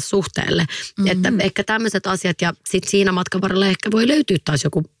avoimelle suhteelle. Että ehkä tämmöiset asiat ja sitten siinä matkan varrella ehkä voi löytyä taas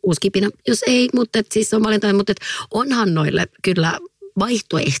joku uusi kipinä, jos ei, mutta siis on valintoja, mutta onhan noille kyllä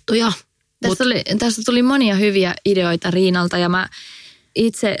vaihtoehtoja. Tässä tuli monia hyviä ideoita Riinalta ja mä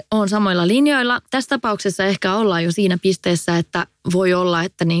itse olen samoilla linjoilla. Tässä tapauksessa ehkä ollaan jo siinä pisteessä, että voi olla,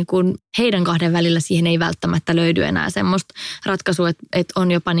 että niin kuin heidän kahden välillä siihen ei välttämättä löydy enää semmoista ratkaisua, että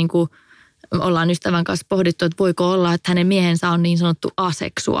on jopa niin kuin ollaan ystävän kanssa pohdittu, että voiko olla, että hänen miehensä on niin sanottu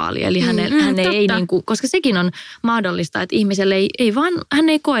aseksuaali. Eli hän ei niin kuin, koska sekin on mahdollista, että ihmiselle hän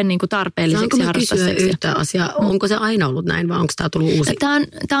ei koe niin kuin tarpeelliseksi harrastaa seksiä. Saanko mä kysyä yhtä asiaa? Onko se aina ollut näin vai onko tämä tullut uusi?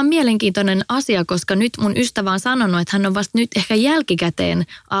 Tämä on mielenkiintoinen asia, koska nyt mun ystävä on sanonut, että hän on vasta nyt ehkä jälkikäteen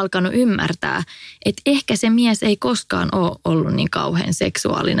alkanut ymmärtää, että ehkä se mies ei koskaan ole ollut niin kauhean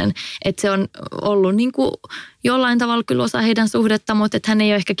seksuaalinen. Että se on ollut niin kuin jollain tavalla kyllä osa heidän suhdetta, mutta että hän ei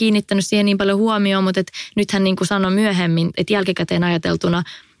ole ehkä kiinnittänyt siihen niin paljon huomioon, mutta että nyt hän niin kuin sanoi myöhemmin, että jälkikäteen ajateltuna,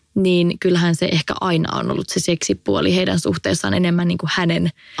 niin kyllähän se ehkä aina on ollut se seksipuoli heidän suhteessaan enemmän niin kuin hänen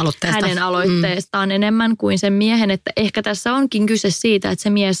aloitteestaan enemmän kuin sen miehen, että ehkä tässä onkin kyse siitä, että se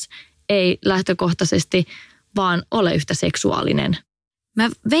mies ei lähtökohtaisesti vaan ole yhtä seksuaalinen. Mä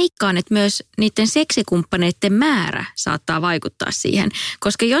veikkaan, että myös niiden seksikumppaneiden määrä saattaa vaikuttaa siihen.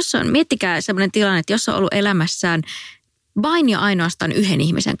 Koska miettikää sellainen tilanne, että jos on ollut elämässään vain ja ainoastaan yhden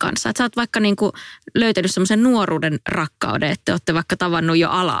ihmisen kanssa. Että sä oot vaikka niinku löytänyt semmoisen nuoruuden rakkauden, että olette vaikka tavannut jo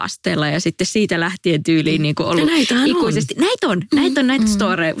ala-asteella ja sitten siitä lähtien tyyliin niinku ollut ikuisesti. Näitä on näitä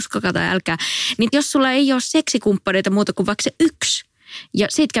storeja, uskokaa tai älkää. Niin jos sulla ei ole seksikumppaneita muuta kuin vaikka se yksi, ja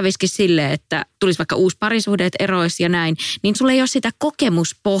siitä kävisikin silleen, että tulisi vaikka uusi parisuhde, että eroisi ja näin, niin sulla ei ole sitä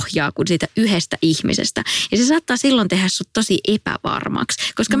kokemuspohjaa kuin siitä yhdestä ihmisestä. Ja se saattaa silloin tehdä sut tosi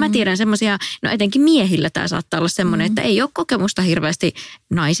epävarmaksi. Koska mä tiedän semmoisia, no etenkin miehillä tämä saattaa olla semmoinen, että ei ole kokemusta hirveästi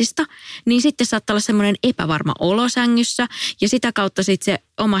naisista, niin sitten saattaa olla semmoinen epävarma olo sängyssä. Ja sitä kautta sitten se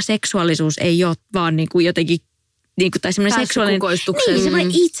oma seksuaalisuus ei ole vaan niin kuin jotenkin tai semmoinen seksuaalinen, niin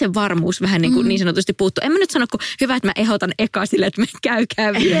semmoinen itsevarmuus vähän niin sanotusti puuttuu. En mä nyt sano, kun hyvä, että mä ehdotan eka sille, että me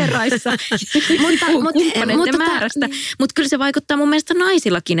käykää vieraissa kumppaneiden määrästä. Mutta kyllä se vaikuttaa mun mielestä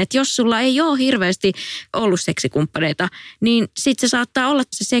naisillakin, että jos sulla ei ole hirveästi ollut seksikumppaneita, niin sitten se saattaa olla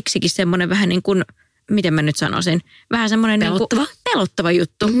se seksikin semmoinen vähän niin kuin, miten mä nyt sanoisin, vähän semmoinen pelottava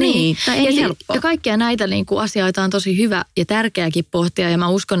juttu. Niin, tai ei helppoa. Ja kaikkia näitä asioita on tosi hyvä ja tärkeäkin pohtia. Ja mä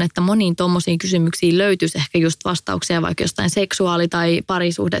uskon, että moniin tommosiin kysymyksiin löytyisi ehkä just vastauksia vaikka jostain seksuaali- tai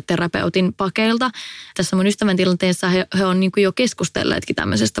parisuhdeterapeutin pakeilta. Tässä mun ystävän tilanteessa he on jo keskustelleetkin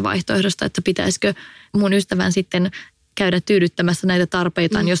tämmöisestä vaihtoehdosta, että pitäisikö mun ystävän sitten käydä tyydyttämässä näitä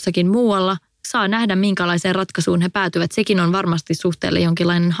tarpeitaan jossakin muualla. Saa nähdä, minkälaiseen ratkaisuun he päätyvät. Sekin on varmasti suhteelle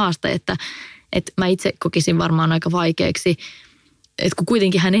jonkinlainen haaste, että mä itse kokisin varmaan aika vaikeaksi, että kun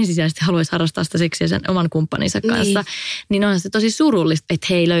kuitenkin hän ensisijaisesti haluaisi harrastaa sitä seksiä sen oman kumppaninsa kanssa, niin onhan se tosi surullista, että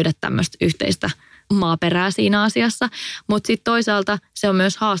he ei löydä tämmöistä yhteistä maaperää siinä asiassa. Mutta sitten toisaalta se on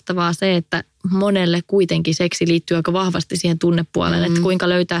myös haastavaa se, että monelle kuitenkin seksi liittyy aika vahvasti siihen tunnepuoleen, että kuinka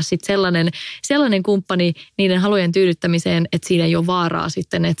löytää sitten sellainen kumppani niiden halujen tyydyttämiseen, että siinä ei ole vaaraa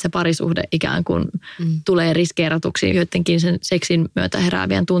sitten, että se parisuhde ikään kuin tulee riskeeratuksi joidenkin sen seksin myötä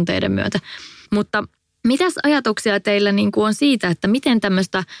heräävien tunteiden myötä. Mutta mitäs ajatuksia teillä on siitä, että miten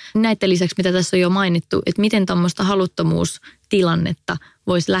tämmöistä, näiden lisäksi mitä tässä on jo mainittu, että miten tämmöistä haluttomuustilannetta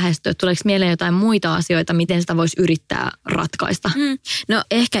voisi lähestyä? Tuleeko mieleen jotain muita asioita, miten sitä voisi yrittää ratkaista? No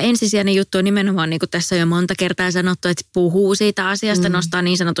ehkä ensisijainen juttu on nimenomaan, niin kuin tässä on jo monta kertaa sanottu, että puhuu siitä asiasta, nostaa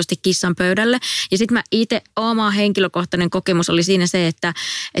niin sanotusti kissan pöydälle. Ja sitten mä itse, oma henkilökohtainen kokemus oli siinä se, että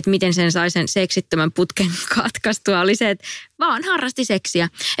miten sen sai sen seksittömän putken katkaistua, oli se, että vaan harrasti seksiä.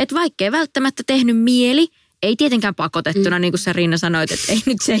 Että vaikkei välttämättä tehnyt mieli, ei tietenkään pakotettuna, niin kuin sä Riina sanoit, että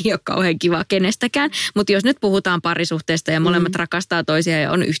se ei ole kauhean kiva kenestäkään. Mutta jos nyt puhutaan parisuhteesta ja molemmat rakastaa toisiaan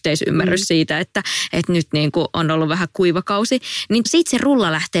ja on yhteisymmärrys siitä, että nyt niin kuin on ollut vähän kuivakausi, niin siitä se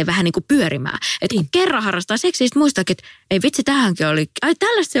rulla lähtee vähän niin kuin pyörimään. Että kun kerran harrastaa seksiä, sitten muistakin, että ei vitsi, tähänkin oli. Ai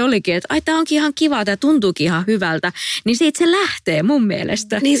tällaista se olikin, että ai tämä onkin ihan kivaa, tämä tuntuukin ihan hyvältä. Niin siitä se lähtee mun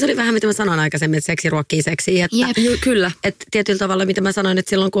mielestä. Niin se oli vähän, mitä mä sanoin aikaisemmin, että seksi ruokkii seksiä. Kyllä. Että tietyllä tavalla, mitä mä sanoin, että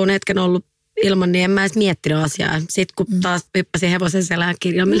silloin kun on hetken ollut ilman, niin en mä edes miettinyt asiaa. Sitten kun taas hyppäsin hevosen selään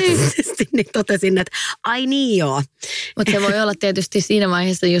kirjaimellisesti, niin totesin, että ai niin joo. Mutta se voi olla tietysti siinä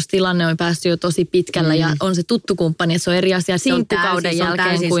vaiheessa, jos tilanne on päässyt jo tosi pitkällä ja on se tuttu kumppani, että se on eri asia sinkkukauden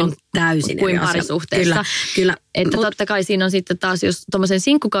jälkeen kuin täysin kuin eri asia. parisuhteessa. Kyllä. Että totta kai siinä on sitten taas, jos tuommoisen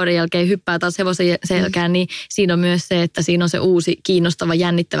sinkkukauden jälkeen hyppää taas hevosen selkään, niin siinä on myös se, että siinä on se uusi kiinnostava,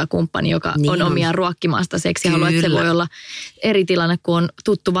 jännittävä kumppani, joka niin on omiaan ruokkimaan sitä seksihalua. Että se voi olla eri tilanne, kun on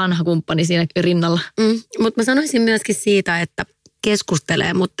tuttu vanha kumppani siinä rinnalla. Mutta mä sanoisin myöskin siitä, että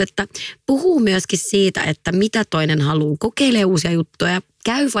keskustelee, mutta että puhuu myöskin siitä, että mitä toinen haluaa. Kokeilee uusia juttuja.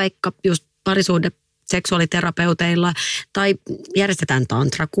 Käy vaikka just parisuhde seksuaaliterapeuteilla tai järjestetään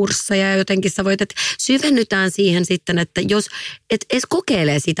tantrakursseja ja jotenkin sä voit, että syvennytään siihen sitten, että jos et edes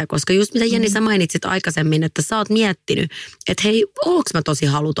kokeilee sitä, koska just mitä Jenni sä mainitsit aikaisemmin, että sä oot miettinyt, että hei, oonko mä tosi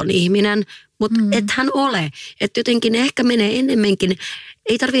haluton ihminen, mutta ethän ole. Että jotenkin ehkä menee enemmänkin,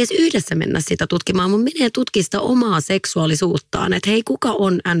 ei tarvitse edes yhdessä mennä sitä tutkimaan, mutta menee tutkimaan sitä omaa seksuaalisuuttaan, että hei, kuka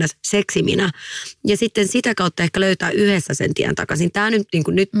on ns. Seksi minä? Ja sitten sitä kautta ehkä löytää yhdessä sen tien takaisin. Tämä nyt, niin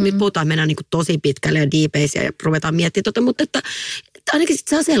kuin, nyt puhutaan, mennään niin kuin tosi pitkälle ja diipeisiä ja ruvetaan miettimään mutta että ainakin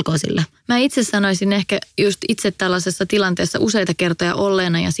sitten saa selkoa sillä. Mä itse sanoisin ehkä just itse tällaisessa tilanteessa useita kertoja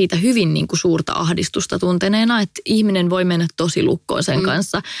olleena ja siitä hyvin niin kuin suurta ahdistusta tunteneena, että ihminen voi mennä tosi lukkoon sen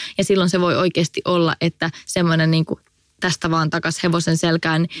kanssa. Ja silloin se voi oikeasti olla, että semmoinen niin kuin tästä vaan takas hevosen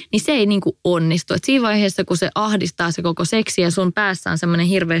selkään, niin se ei niin kuin onnistu. Et siinä vaiheessa, kun se ahdistaa se koko seksi ja sun päässä on semmoinen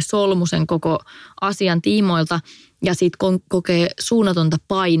hirveä solmu sen koko asian tiimoilta ja siitä kokee suunnatonta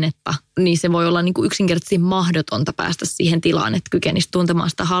painetta, niin se voi olla niin kuin yksinkertaisesti mahdotonta päästä siihen tilaan, että kykenisi tuntemaan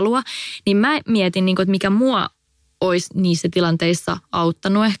sitä halua. Niin mä mietin, niin kuin, että mikä mua olisi niissä tilanteissa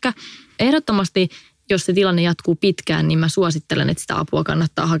auttanut ehkä. Ehdottomasti, jos se tilanne jatkuu pitkään, niin mä suosittelen, että sitä apua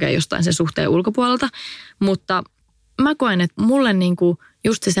kannattaa hakea jostain sen suhteen ulkopuolelta. Mutta mä koen, että mulle niinku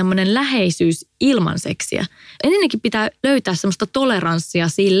just se semmoinen läheisyys ilman seksiä. Ennenkin pitää löytää semmoista toleranssia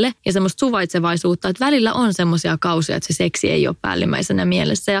sille ja semmoista suvaitsevaisuutta, että välillä on semmoisia kausia, että se seksi ei ole päällimmäisenä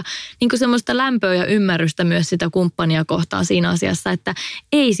mielessä. Ja niinku semmoista lämpöä ja ymmärrystä myös sitä kumppania kohtaan siinä asiassa, että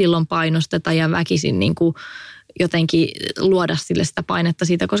ei silloin painosteta ja väkisin niinku jotenkin luoda sille sitä painetta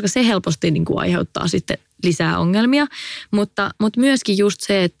siitä, koska se helposti niin kuin aiheuttaa sitten lisää ongelmia. Mutta myöskin just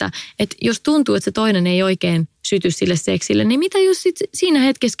se, että jos tuntuu, että se toinen ei oikein syty sille seksille, niin mitä jos sit siinä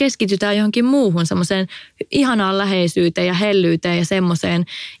hetkessä keskitytään johonkin muuhun, semmoiseen ihanaan läheisyyteen ja hellyyteen ja semmoiseen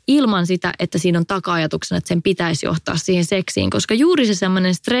ilman sitä, että siinä on taka-ajatuksena, että sen pitäisi johtaa siihen seksiin, koska juuri se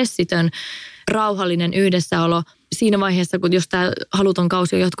semmoinen stressitön, rauhallinen yhdessäolo siinä vaiheessa, kun jos tämä haluton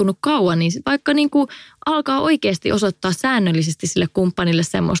kausi on jatkunut kauan, niin vaikka niin kuin alkaa oikeasti osoittaa säännöllisesti sille kumppanille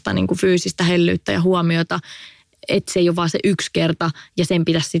semmoista niin kuin fyysistä hellyyttä ja huomiota, että se ei ole vaan se yksi kerta ja sen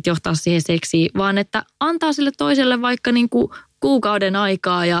pitäisi sitten johtaa siihen seksiin, vaan että antaa sille toiselle vaikka niin kuin kuukauden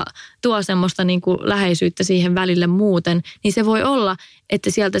aikaa ja tuo semmoista niin kuin läheisyyttä siihen välille muuten, niin se voi olla,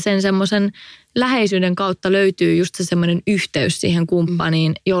 että sieltä sen semmoisen läheisyyden kautta löytyy just se semmoinen yhteys siihen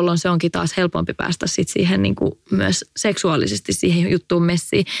kumppaniin, jolloin se onkin taas helpompi päästä sitten siihen niin kuin myös seksuaalisesti siihen juttuun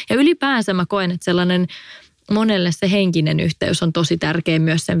messiin. Ja ylipäänsä mä koen, että sellainen monelle se henkinen yhteys on tosi tärkeä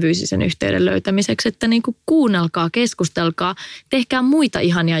myös sen fyysisen yhteyden löytämiseksi, että niin kuin kuunnelkaa, keskustelkaa, tehkää muita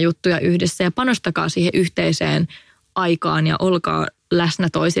ihania juttuja yhdessä ja panostakaa siihen yhteiseen aikaan ja olkaa läsnä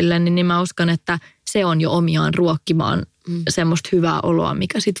toisille, niin mä uskon, että se on jo omiaan ruokkimaan semmoista hyvää oloa,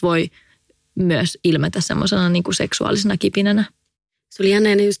 mikä sit voi myös ilmetä semmoisena niin kuin seksuaalisena kipinänä. Se oli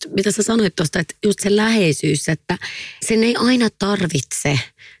jännä just, mitä sä sanoit tuosta, että just se läheisyys, että sen ei aina tarvitse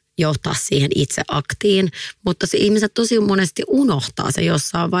johtaa siihen itse aktiin, mutta se ihmiset tosi monesti unohtaa se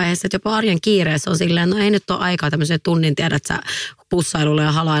jossain vaiheessa, että jopa arjen kiireessä on silleen, no ei nyt ole aikaa tämmöiseen tunnin, tiedät sä, pussailulle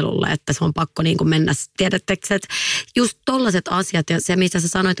ja halailulle, että se on pakko niin kuin mennä. Tiedättekö, että just tollaiset asiat ja se, mistä sä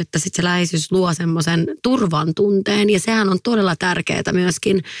sanoit, että sit se läheisyys luo semmoisen turvan tunteen ja sehän on todella tärkeää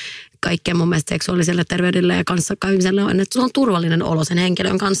myöskin kaikkeen mun mielestä seksuaaliselle terveydelle ja kanssakäymiselle on, että se on turvallinen olo sen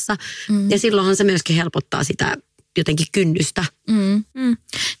henkilön kanssa ja silloinhan se myöskin helpottaa sitä jotenkin kynnystä.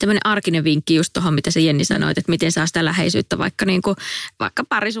 Tämmöinen arkinen vinkki just tuohon, mitä sä Jenni sanoit, että miten saa sitä läheisyyttä vaikka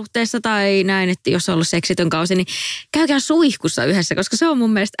parisuhteessa tai näin, että jos on ollut seksitön kausi, niin käykää suihkussa yhdessä, koska se on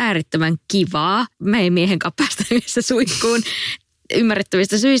mun mielestä äärettömän kivaa. Me ei miehen kanssa päästä yhdessä suihkuun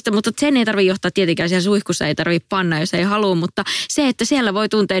ymmärrettävistä syistä, mutta sen ei tarvitse johtaa tietenkään siellä suihkussa, ei tarvitse panna, jos ei halua, mutta se, että siellä voi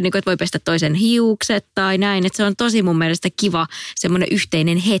tuntea, että voi pestä toisen hiukset tai näin, että se on tosi mun mielestä kiva semmoinen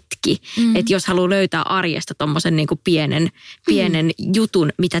yhteinen hetki, että jos haluaa löytää arjesta tommosen niin kuin pienen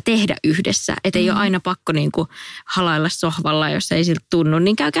jutun, mitä tehdä yhdessä, että ei ole aina pakko niin kuin halailla sohvalla, jos ei siltä tunnu,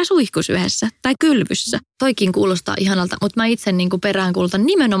 niin käykää suihkus yhdessä tai kylvyssä. Toikin kuulostaa ihanalta, mutta mä itse niin kuin peräänkuulutan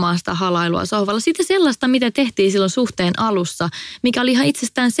nimenomaan sitä halailua sohvalla. Sitä sellaista, mitä tehtiin silloin suhteen alussa, mikä oli ihan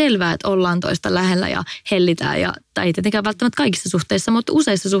itsestään selvää, että ollaan toista lähellä ja hellitään. Tai ei tietenkään välttämättä kaikissa suhteissa, mutta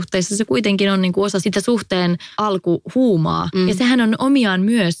useissa suhteissa se kuitenkin on niin kuin osa sitä suhteen alkuhuumaa. Ja sehän on omiaan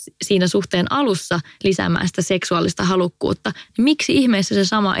myös siinä suhteen alussa lisäämään sitä seksuaalista halukkuutta. Miksi ihmeessä se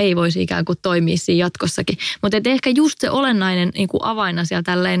sama ei voisi ikään kuin toimia siinä jatkossakin? Mutta ehkä just se olennainen niin kuin avainasia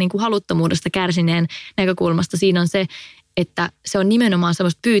tälleen niin kuin haluttomuudesta kärsineen näkökulmasta siinä on se, että se on nimenomaan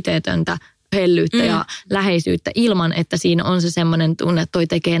semmoista pyyteetöntä hellyyttä ja läheisyyttä ilman, että siinä on se semmoinen tunne, että toi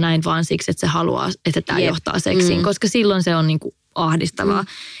tekee näin vaan siksi, että se haluaa, että tämä johtaa seksiin, koska silloin se on niin kuin ahdistavaa.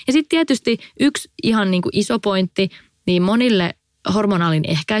 Ja sitten tietysti yksi ihan niin kuin iso pointti, niin monille hormonaalin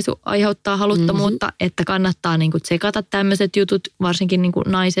ehkäisy aiheuttaa haluttomuutta, että kannattaa niin kuin tsekata tämmöiset jutut, varsinkin niin kuin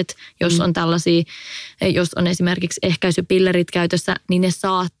naiset, jos on tällaisia, jos on esimerkiksi ehkäisypillerit käytössä, niin ne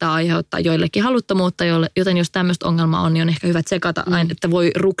saattaa aiheuttaa joillekin haluttomuutta, joten jos tämmöistä ongelmaa on, niin on ehkä hyvä tsekata, että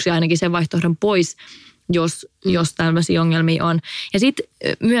voi ruksia ainakin sen vaihtoehdon pois, jos tällaisia ongelmia on. Ja sitten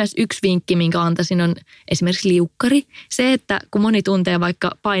myös yksi vinkki, minkä antaisin, on esimerkiksi liukkari. Se, että kun moni tuntee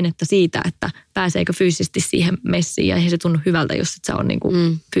vaikka painetta siitä, että pääseekö fyysisesti siihen messiin, ja eihän se tunnu hyvältä, jos et sä on niinku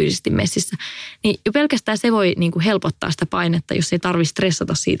fyysisesti messissä, niin jo pelkästään se voi niinku helpottaa sitä painetta, jos ei tarvitse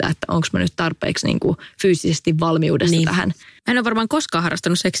stressata siitä, että onko mä nyt tarpeeksi niinku fyysisesti valmiudessa tähän. Mä en ole varmaan koskaan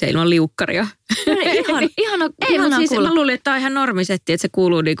harrastanut seksiä ilman liukkaria. Ihana Ei, mutta siis kuulla. mä luulin, että tämä on ihan normisetti, että se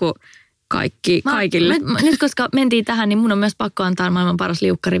kuuluu niinku kaikille. Nyt koska mentiin tähän, niin mun on myös pakko antaa maailman paras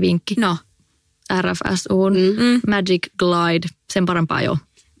liukkarivinkki. No. RFSUn Magic Glide, sen parempaa jo.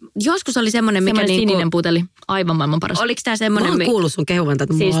 Joskus oli semmoinen, mikä Semmoinen niinku... sininen puteli, aivan maailman paras. Oliko tämä Mä semmoinen... oon kuullut sun kehuvan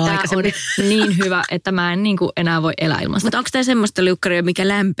tätä Siis mulla tää aikaisemmin. on niin hyvä, että mä en niinku enää voi elää ilman sitä. Mutta onko tämä semmoista liukkaria, mikä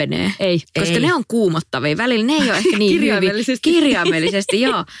lämpenee? Ei. Koska ne on kuumottavia. Välillä ne ei ole ehkä niin Kirjaimellisesti. Kirjaimellisesti,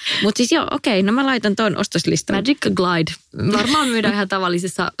 joo. Mutta siis joo, okei, no mä laitan ton ostoslistalle. Magic Glide. Varmaan myydään ihan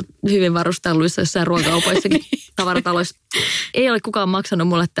tavallisissa hyvin varustelluissa jossain ruokakaupoissakin tavarataloissa. Ei ole kukaan maksanut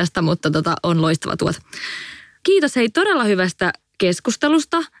mulle tästä, mutta on loistava tuote. Kiitos hei todella hyvästä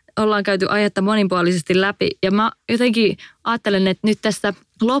keskustelusta. Ollaan käyty aihetta monipuolisesti läpi ja mä jotenkin ajattelen, että nyt tässä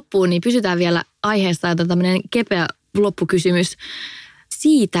loppuun niin pysytään vielä aiheesta ja tämmöinen kepeä loppukysymys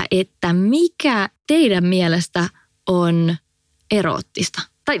siitä, että mikä teidän mielestä on eroottista?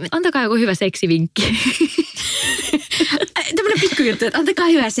 Tai antakaa joku hyvä seksivinkki. Tämmöinen pikkujuttu, että antakaa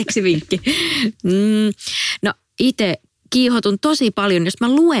hyvä seksivinkki. No itse kiihotun tosi paljon, jos mä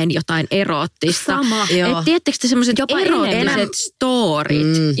luen jotain eroottista. Sama. Että tiedättekö te semmoiset Jopa eroottiset storit?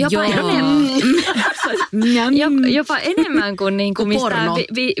 Jopa enemmän kuin niinku mistään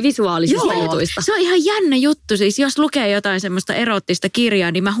visuaalisista jutuista. Se on ihan jännä juttu. Siis jos lukee jotain semmoista eroottista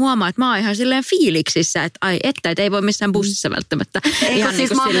kirjaa, niin mä huomaan, että mä oon ihan silleen fiiliksissä, että että ei voi missään bussissa välttämättä. Eikö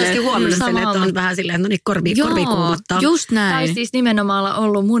siis mä oon myöskin huomannut sen, että on vähän silleen, että no niin korvi kuumottaa. Just näin. Tai siis nimenomaan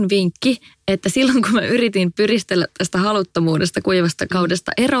ollut mun vinkki, että silloin kun mä yritin pyristellä tästä haluttomuudesta kuivasta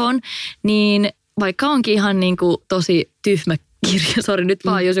kaudesta eroon, niin vaikka onkin ihan niin kuin tosi tyhmä kirja, sori nyt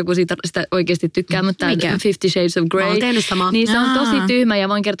vaan, jos joku sitä oikeasti tykkää, mutta tämä 50 Shades of Grey, niin se on tosi tyhmä ja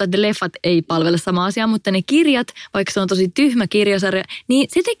voin kertoa, että ne leffat ei palvele sama asia, mutta ne kirjat, vaikka se on tosi tyhmä kirjasarja, niin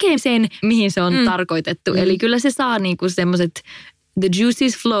se tekee sen, mihin se on tarkoitettu. Eli kyllä se saa niinku semmoiset the juice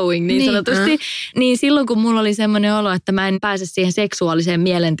is flowing, niin sanotusti. Niin silloin, kun mulla oli semmoinen olo, että mä en pääse siihen seksuaaliseen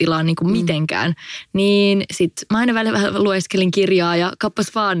mielentilaan niin kuin mitenkään, niin sit mä aina vähän lueskelin kirjaa ja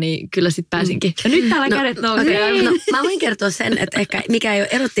kappas vaan, niin kyllä sit pääsinkin. Ja nyt täällä kädet nousee. No, mä voin kertoa sen, että ehkä mikä ei ole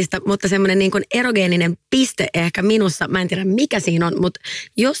erottista, mutta semmoinen niin kuin erogeeninen piste ehkä minussa, mä en tiedä mikä siinä on, mutta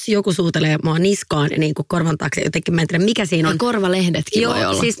jos joku suutelee mua niskaan niin kuin korvan taakse jotenkin, mä en tiedä mikä siinä on. Ja korvalehdetkin voi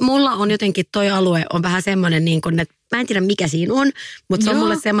olla. Siis mulla on jotenkin toi alue on vähän semmoinen niin kuin, että mä en tiedä mikä siinä on, mutta se on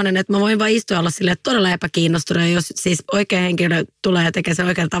mulle semmoinen, että mä voin vaan istua olla silleen todella epäkiinnostunut. Ja jos siis oikea henkilö tulee ja tekee sen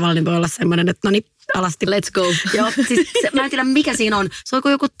oikealla tavalla, niin voi olla semmoinen, että no niin, alasti. Let's go. Joo, siis mä en tiedä mikä siinä on. Se on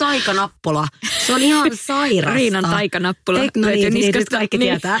kuin joku taikanappula. Se on ihan sairasta. Riinan taikanappula. No niin, nyt kaikki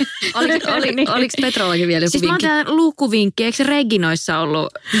tietää. Oliko Petrollakin vielä joku siis vinkki? Siis mä oon tää lukuvinkki, eikö se Reginoissa ollut?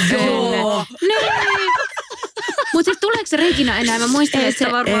 Joo. Mutta siis tuleeko se Regina enää? Mä muistan, että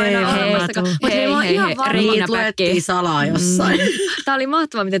se varmaan enää olemassakaan. Mutta me on ihan varmaan luettiin salaa jossain. Tämä oli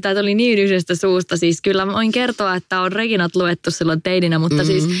mahtavaa, miten tämä tuli niin yhdestä suusta. Siis kyllä mä voin kertoa, että on Reginat luettu silloin teidinä, mutta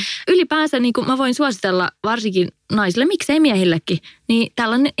siis ylipäänsä niin kuin mä voin suositella varsinkin naisille, miksei miehillekin, niin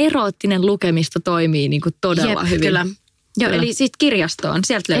tällainen eroottinen lukemisto toimii niin kuin todella hyvin. Kyllä. Joo, eli sitten kirjastoon,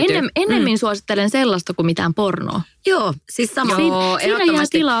 sieltä löytyy. Ennemmin suosittelen sellaista kuin mitään pornoa. Joo, siis sama. Siinä jää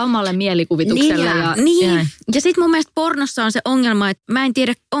tilaa omalle mielikuvitukselle. Niin. Ja sitten mun mielestä pornossa on se ongelma, että mä en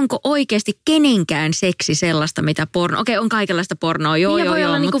tiedä, onko oikeasti kenenkään seksi sellaista, mitä porno. Okei, on kaikenlaista pornoa, joo. Voi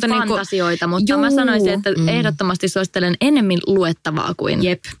olla mutta fantasioita, mutta mä sanoisin, että ehdottomasti suosittelen ennemmin luettavaa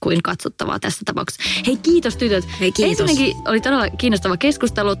kuin katsottavaa tässä tapauksessa. Hei, kiitos tytöt. Hei, kiitos. Ensinnäkin oli todella kiinnostava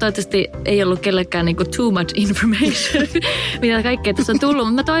keskustelu. Toivottavasti ei ollut kellekään niinku too much information, mitä kaikkea tässä on tullut.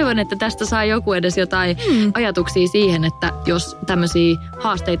 Mutta mä toivon, että tästä saa joku edes jotain ajatuksia siihen, että jos tämmöisiä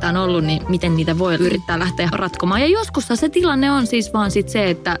haasteita on ollut, niin miten niitä voi yrittää lähteä ratkomaan. Ja joskus se tilanne on siis vaan sit se,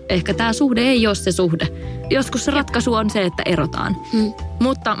 että ehkä tämä suhde ei ole se suhde. Joskus se ratkaisu on se, että erotaan.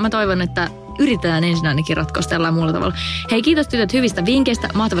 Mutta mä toivon, että yritetään ensin ainakin ratkaista tällä muulla tavalla. Hei, kiitos tytöt hyvistä vinkkeistä,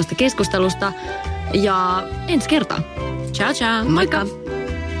 mahtavasta keskustelusta ja ensi kertaan. Ciao, ciao. Moikka.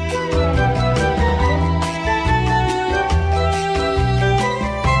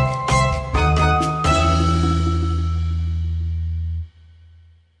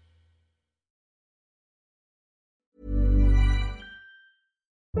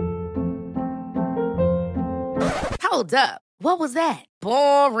 Hold up. What was that?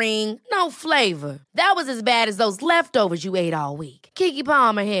 Boring. No flavor. That was as bad as those leftovers you ate all week. Keke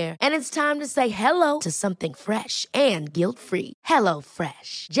Palmer here, and it's time to say hello to something fresh and guilt-free. Hello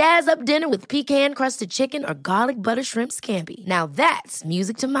Fresh. Jazz up dinner with pecan-crusted chicken or garlic butter shrimp scampi. Now that's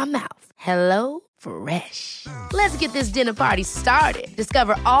music to my mouth. Hello Fresh. Let's get this dinner party started.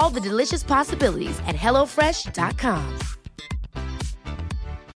 Discover all the delicious possibilities at hellofresh.com.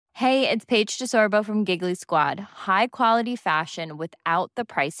 Hey, it's Paige DeSorbo from Giggly Squad. High quality fashion without the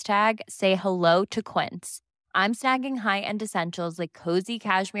price tag. Say hello to Quince. I'm snagging high-end essentials like cozy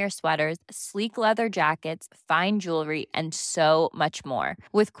cashmere sweaters, sleek leather jackets, fine jewelry, and so much more.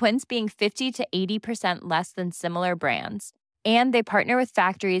 With Quince being 50 to 80% less than similar brands. And they partner with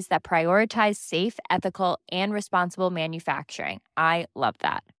factories that prioritize safe, ethical, and responsible manufacturing. I love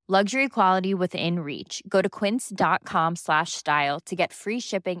that. Luxury quality within reach. Go to quince.com/style to get free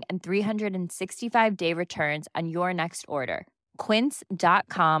shipping and 365-day returns on your next order.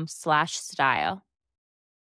 Quince.com/style.